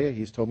about to tell you.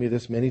 He's told me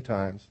this many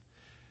times,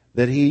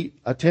 that he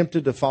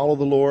attempted to follow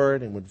the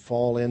Lord and would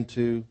fall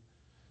into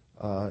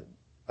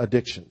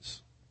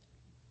addictions.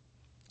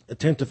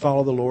 Attempt to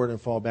follow the Lord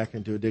and fall back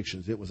into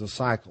addictions. It was a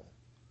cycle.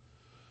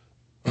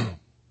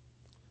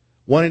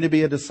 Wanting to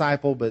be a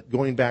disciple, but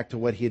going back to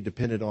what he had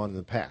depended on in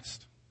the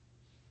past.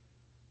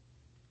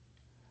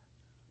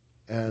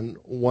 And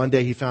one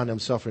day he found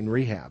himself in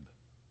rehab.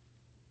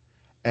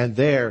 And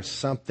there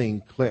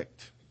something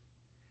clicked.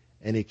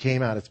 And he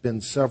came out. It's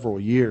been several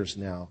years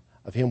now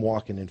of him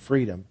walking in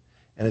freedom.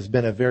 And has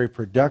been a very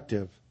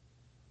productive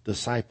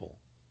disciple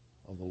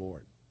of the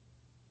Lord.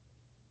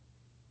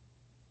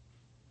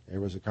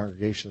 There was a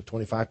congregation of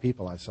 25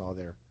 people I saw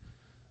there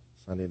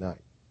Sunday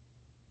night.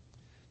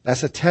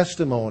 That's a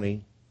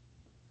testimony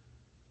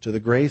to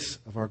the grace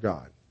of our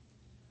God.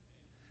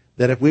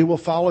 That if we will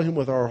follow him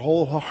with our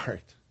whole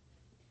heart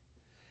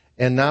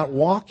and not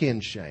walk in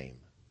shame,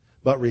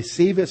 but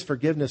receive his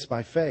forgiveness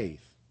by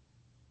faith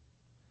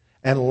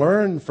and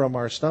learn from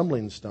our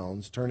stumbling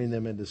stones, turning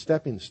them into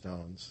stepping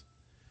stones,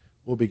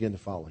 we'll begin to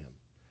follow him.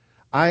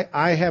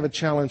 I have a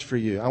challenge for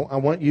you. I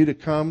want you to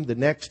come the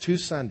next 2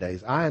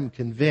 Sundays. I am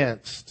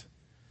convinced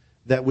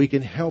that we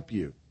can help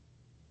you.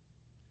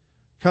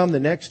 Come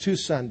the next 2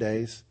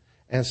 Sundays,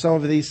 and some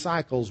of these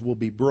cycles will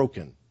be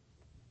broken.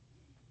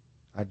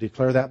 I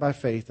declare that by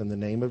faith in the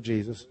name of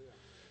Jesus.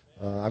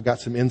 I've got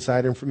some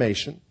inside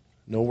information.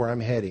 Know where I'm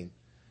heading.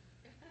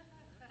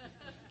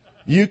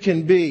 You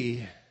can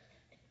be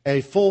a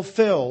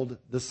fulfilled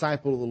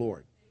disciple of the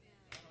Lord.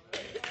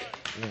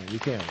 Yeah, you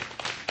can.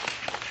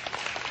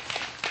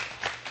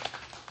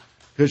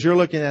 Because you're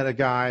looking at a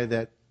guy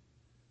that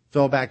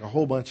fell back a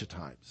whole bunch of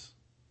times.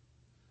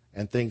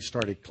 And things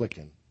started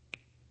clicking.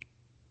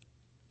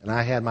 And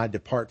I had my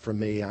depart from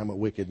me, I'm a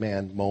wicked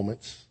man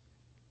moments.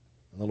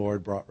 And the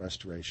Lord brought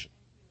restoration.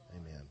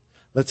 Amen.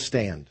 Let's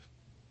stand.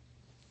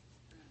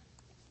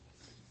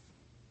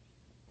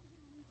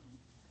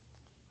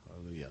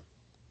 Hallelujah.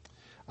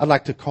 I'd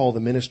like to call the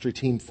ministry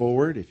team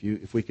forward.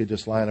 If we could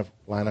just line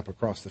up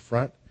across the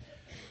front.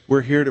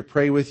 We're here to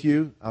pray with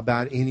you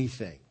about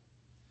anything.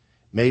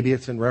 Maybe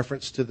it's in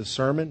reference to the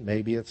sermon.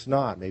 Maybe it's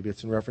not. Maybe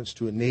it's in reference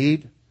to a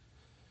need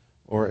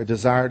or a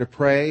desire to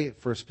pray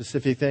for a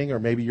specific thing, or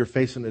maybe you're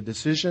facing a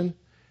decision.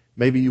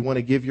 Maybe you want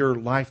to give your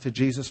life to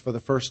Jesus for the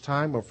first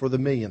time or for the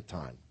millionth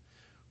time.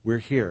 We're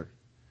here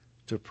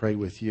to pray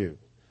with you.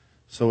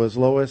 So as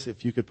Lois,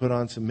 if you could put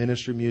on some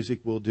ministry music,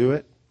 we'll do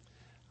it.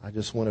 I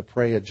just want to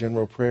pray a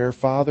general prayer.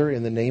 Father,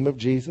 in the name of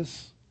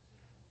Jesus,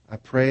 I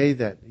pray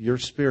that your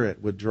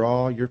Spirit would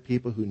draw your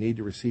people who need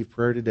to receive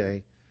prayer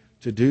today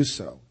to do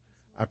so.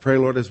 I pray,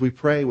 Lord, as we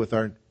pray with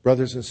our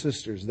brothers and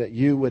sisters, that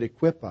you would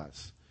equip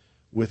us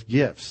with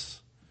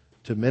gifts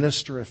to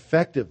minister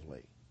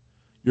effectively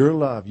your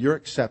love, your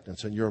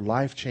acceptance, and your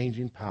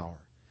life-changing power.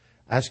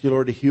 Ask you,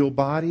 Lord, to heal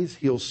bodies,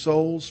 heal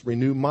souls,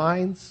 renew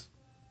minds,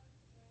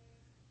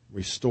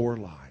 restore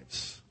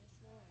lives.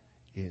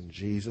 In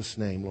Jesus'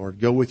 name, Lord,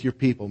 go with your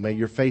people. May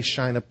your face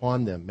shine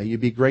upon them. May you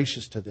be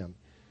gracious to them.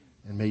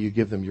 And may you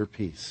give them your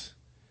peace.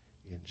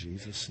 In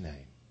Jesus'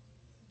 name,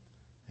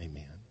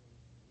 amen.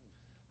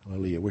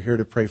 Hallelujah. We're here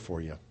to pray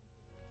for you.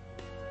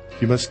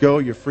 If you must go,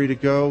 you're free to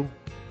go.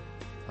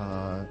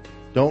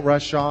 Don't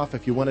rush off.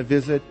 If you want to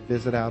visit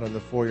out in the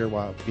foyer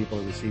while people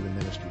are receiving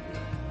ministry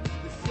here.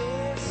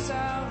 The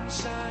sound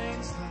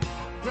shines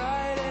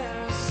bright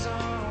as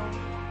sun.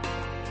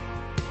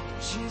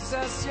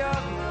 Jesus, you're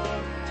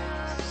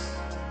glorious.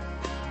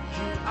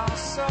 You are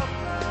so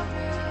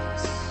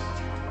glorious.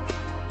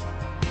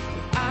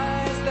 With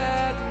eyes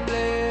that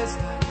blaze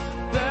like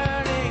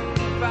burning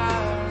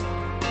fire.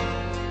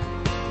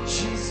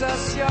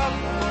 Jesus, you're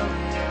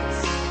glorious.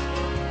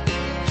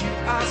 You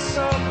are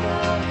so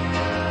glorious.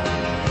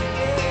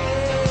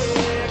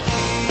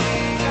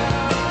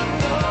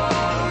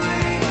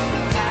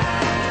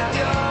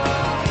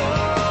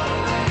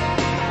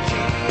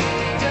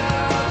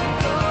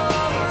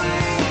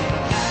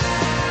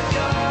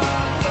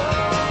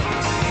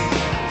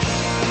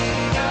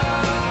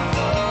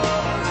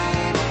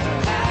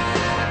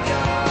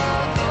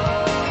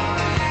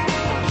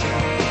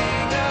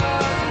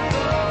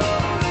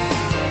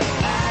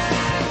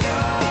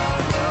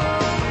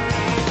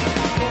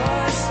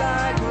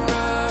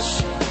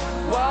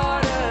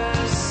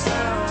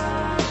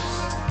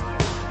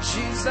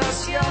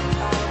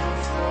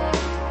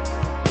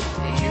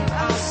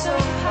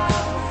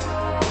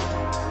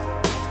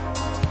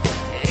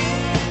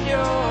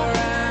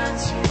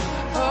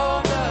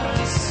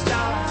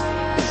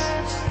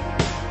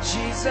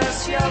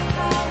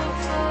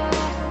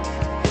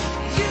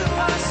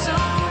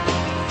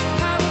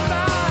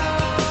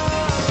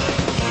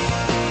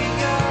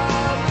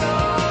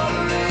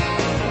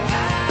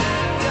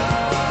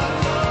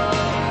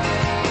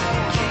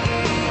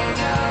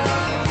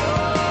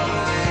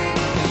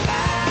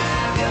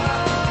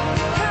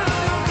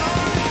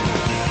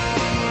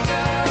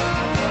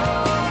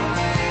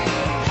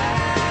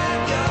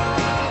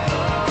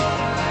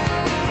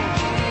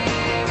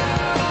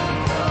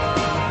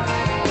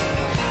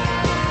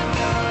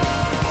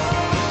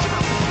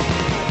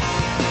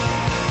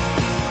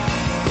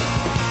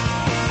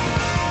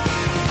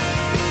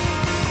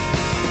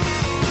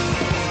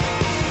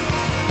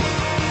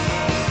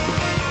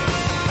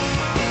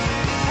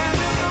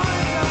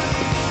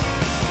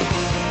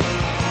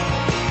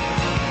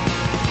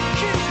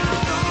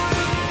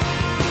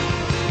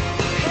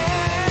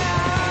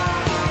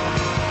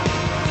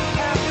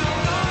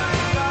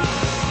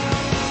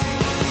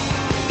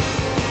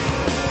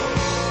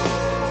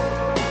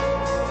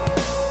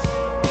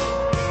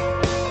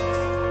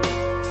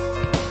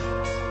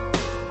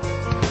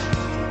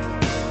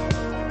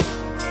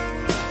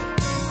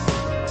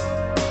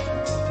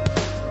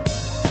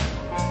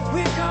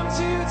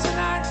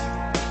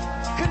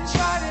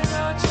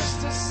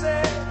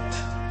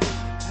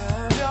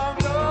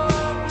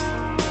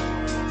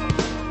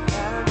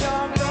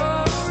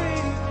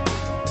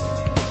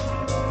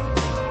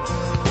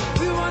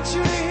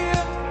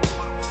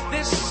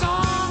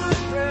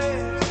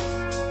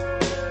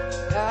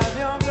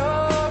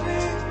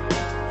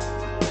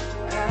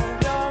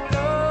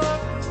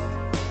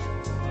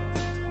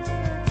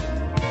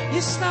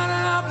 It's not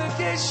an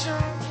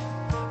obligation,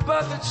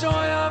 but the joy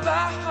of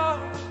our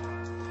heart.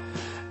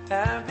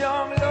 Have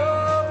your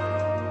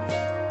glory,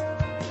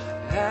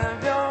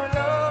 have your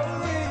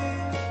glory.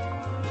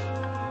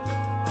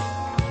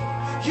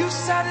 You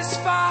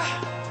satisfy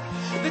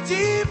the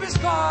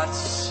deepest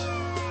parts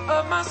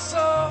of my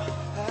soul.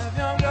 Have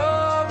your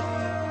glory,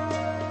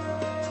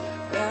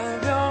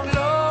 have your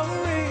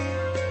glory.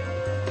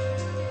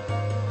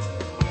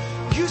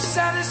 You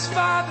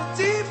satisfy the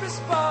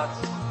deepest parts.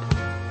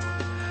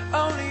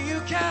 Only you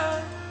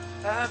can.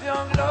 Have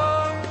your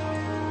glory,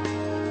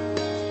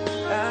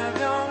 have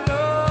your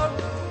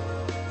glory,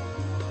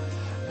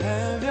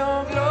 have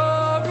your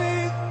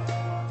glory,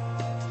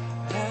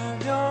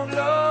 have your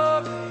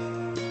glory,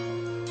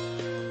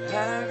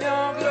 have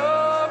your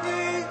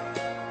glory,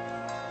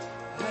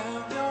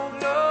 have your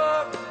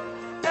glory.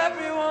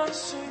 Everyone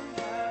sing.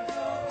 Have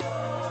your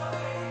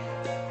glory,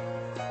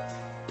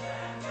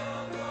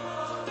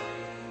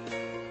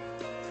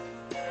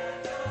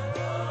 have your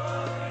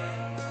glory,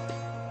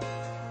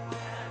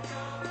 have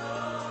your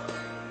glory.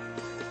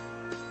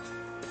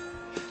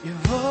 Your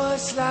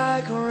voice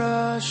like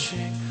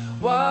rushing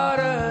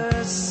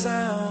water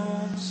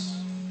sounds.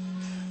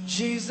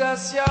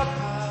 Jesus, you're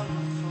powerful.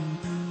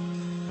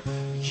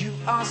 You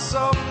are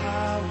so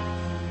powerful.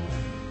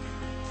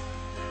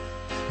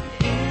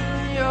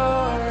 In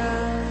your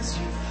hands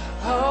you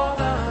hold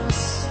the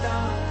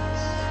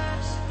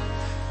stars.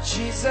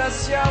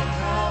 Jesus, you're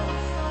powerful.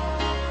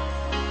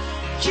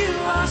 You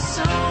are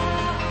so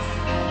powerful.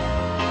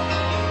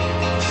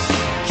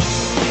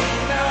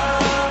 King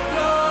of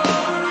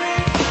glory,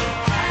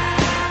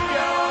 have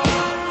your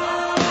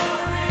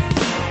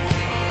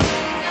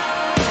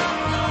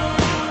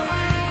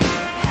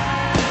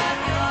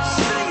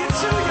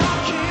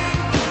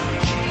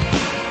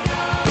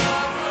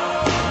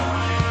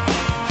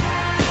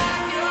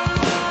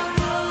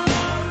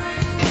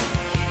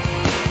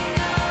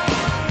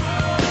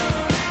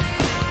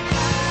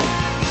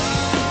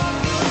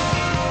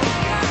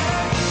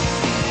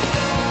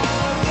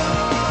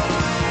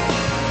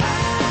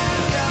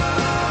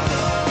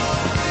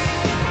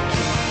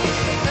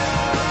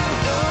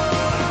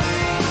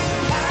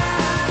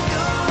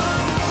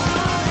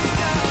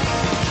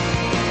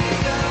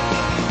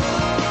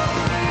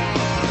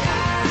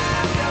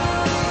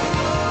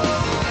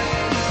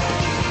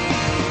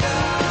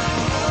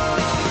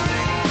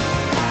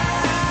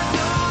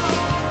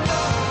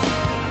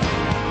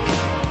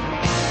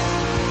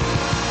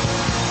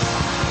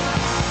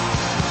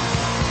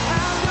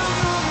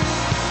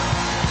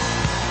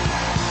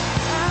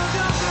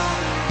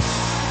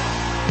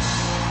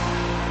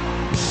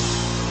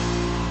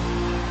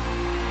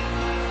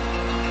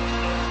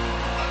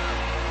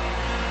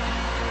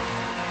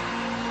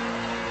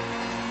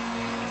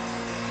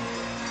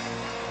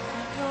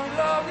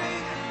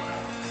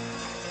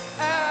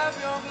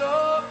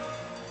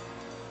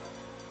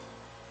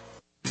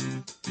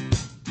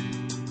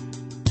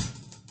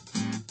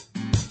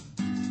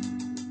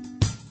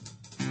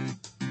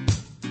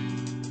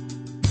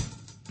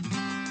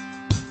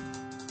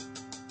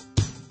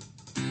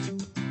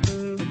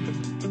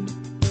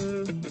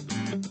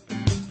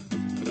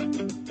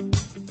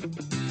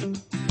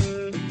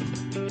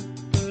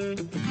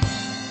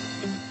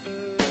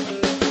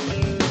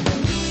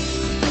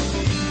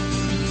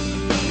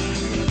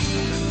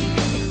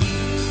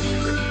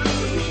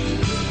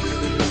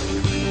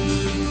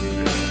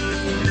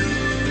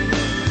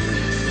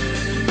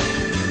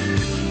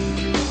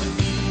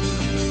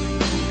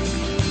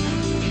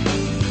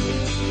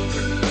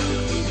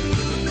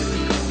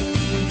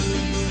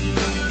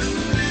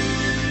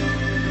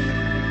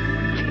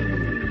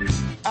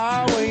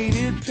I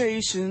waited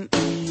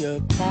patiently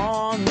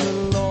upon the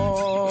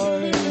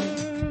Lord,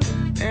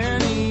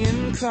 and he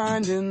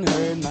inclined and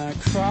heard my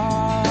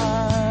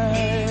cry.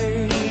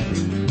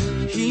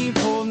 He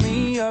pulled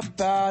me up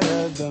out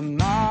of the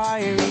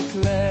miry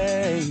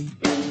clay.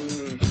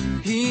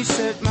 He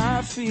set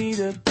my feet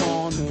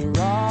upon the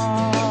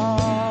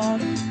rock.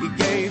 He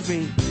gave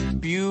me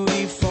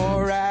beauty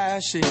for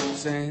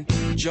ashes and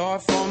joy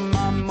for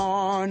my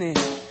mourning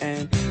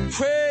and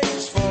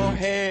praise for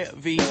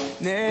heaviness.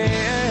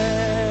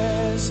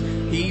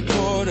 He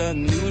put a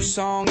new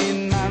song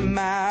in my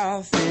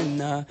mouth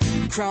and a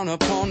crown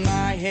upon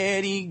my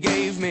head. He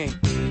gave me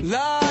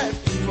life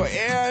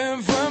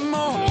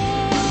forevermore.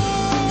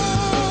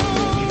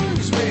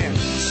 He's been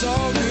so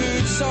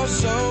good,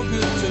 so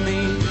good to me.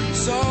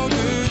 So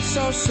good,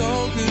 so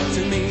good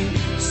to me.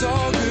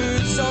 So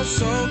good,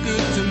 so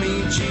good to me.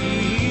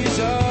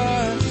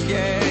 Jesus,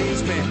 yeah,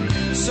 he's been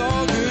so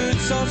good,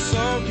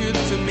 so good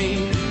to me.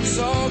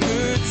 So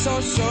good, so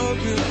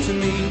good to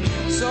me.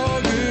 So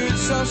good,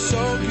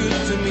 so good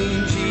to me.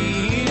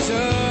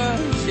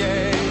 Jesus,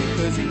 yeah,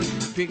 'cause he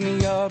picked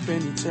me up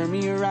and he turned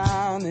me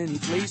around and he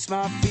placed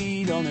my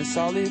feet on a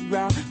solid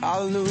ground.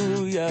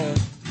 Hallelujah,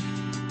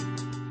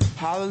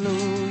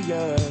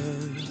 hallelujah.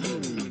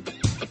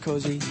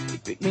 'Cause he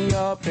picked me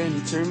up and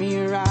he turned me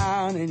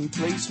around and he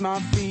placed my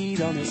feet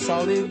on a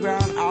solid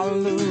ground.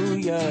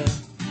 Hallelujah,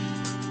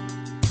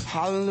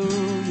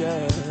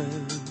 hallelujah.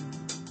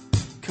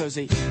 'Cause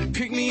he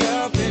picked me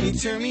up and he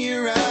turned me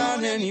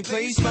around and he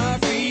placed my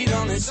feet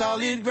on a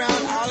solid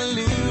ground.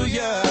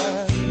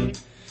 Hallelujah,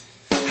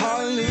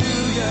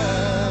 hallelujah.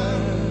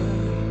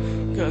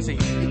 'Cause he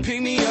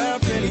picked me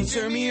up and he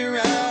turned me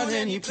around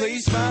and he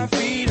placed my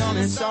feet on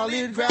a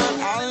solid ground.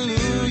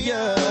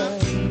 Hallelujah,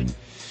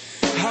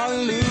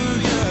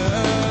 hallelujah,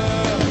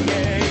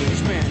 yeah,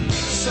 he's been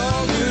so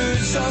good,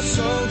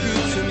 so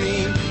good to me.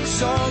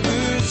 So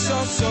good, so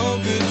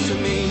good to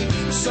me.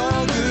 So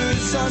good,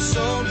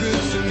 so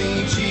good to me.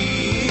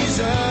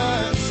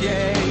 Jesus,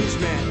 yeah, he's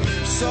been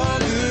so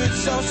good,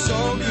 so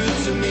good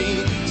to me.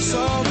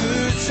 So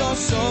good,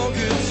 so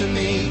good to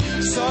me.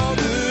 So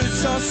good,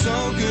 so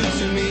good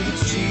to me.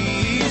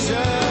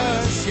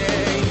 Jesus,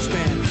 yeah, he's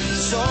been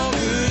so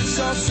good,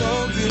 so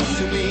good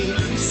to me.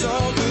 So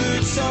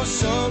good,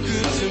 so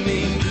good to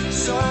me.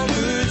 So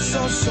good,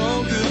 so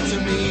good to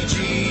me.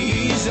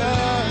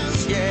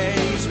 Jesus, yeah,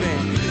 he's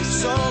been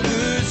so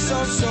good, so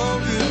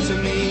good to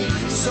me.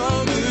 So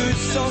good,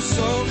 so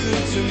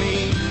good to me.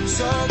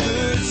 So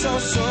good,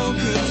 so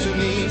good to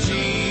me.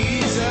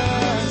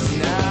 Jesus,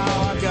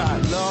 now I got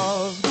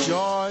love,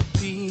 joy,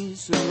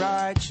 peace, and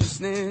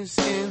righteousness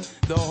in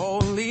the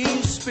Holy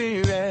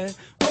Spirit.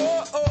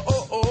 Oh, oh,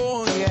 oh,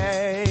 oh,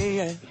 yeah,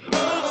 yeah.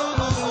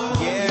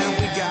 Yeah,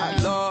 we got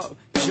love,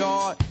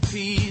 joy,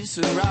 peace,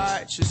 and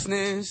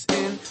righteousness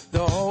in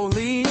the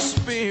Holy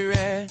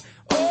Spirit.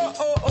 Oh,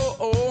 oh, oh,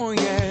 oh,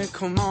 yeah,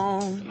 come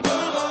on.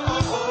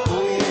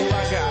 Oh,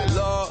 I got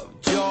love,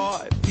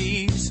 joy,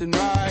 peace, and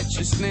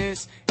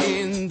righteousness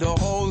in the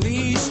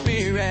Holy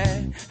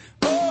Spirit.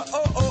 Oh,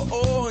 oh, oh,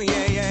 oh,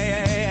 yeah, yeah,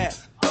 yeah, yeah.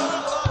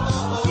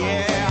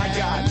 Yeah, I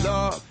got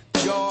love,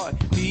 joy,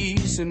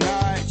 peace, and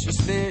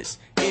righteousness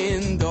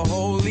in the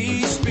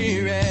Holy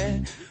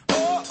Spirit.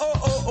 Oh, oh,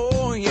 oh,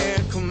 oh, yeah,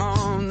 come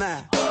on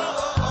now.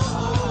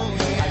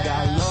 I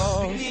got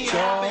love,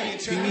 joy,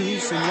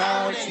 peace, and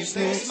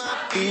righteousness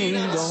in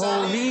the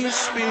Holy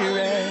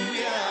Spirit.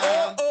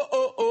 Oh, oh,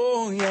 oh,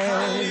 oh,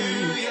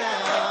 yeah.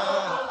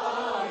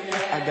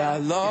 I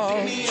got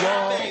love,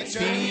 joy,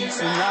 peace,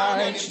 and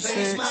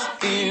righteousness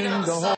in the Holy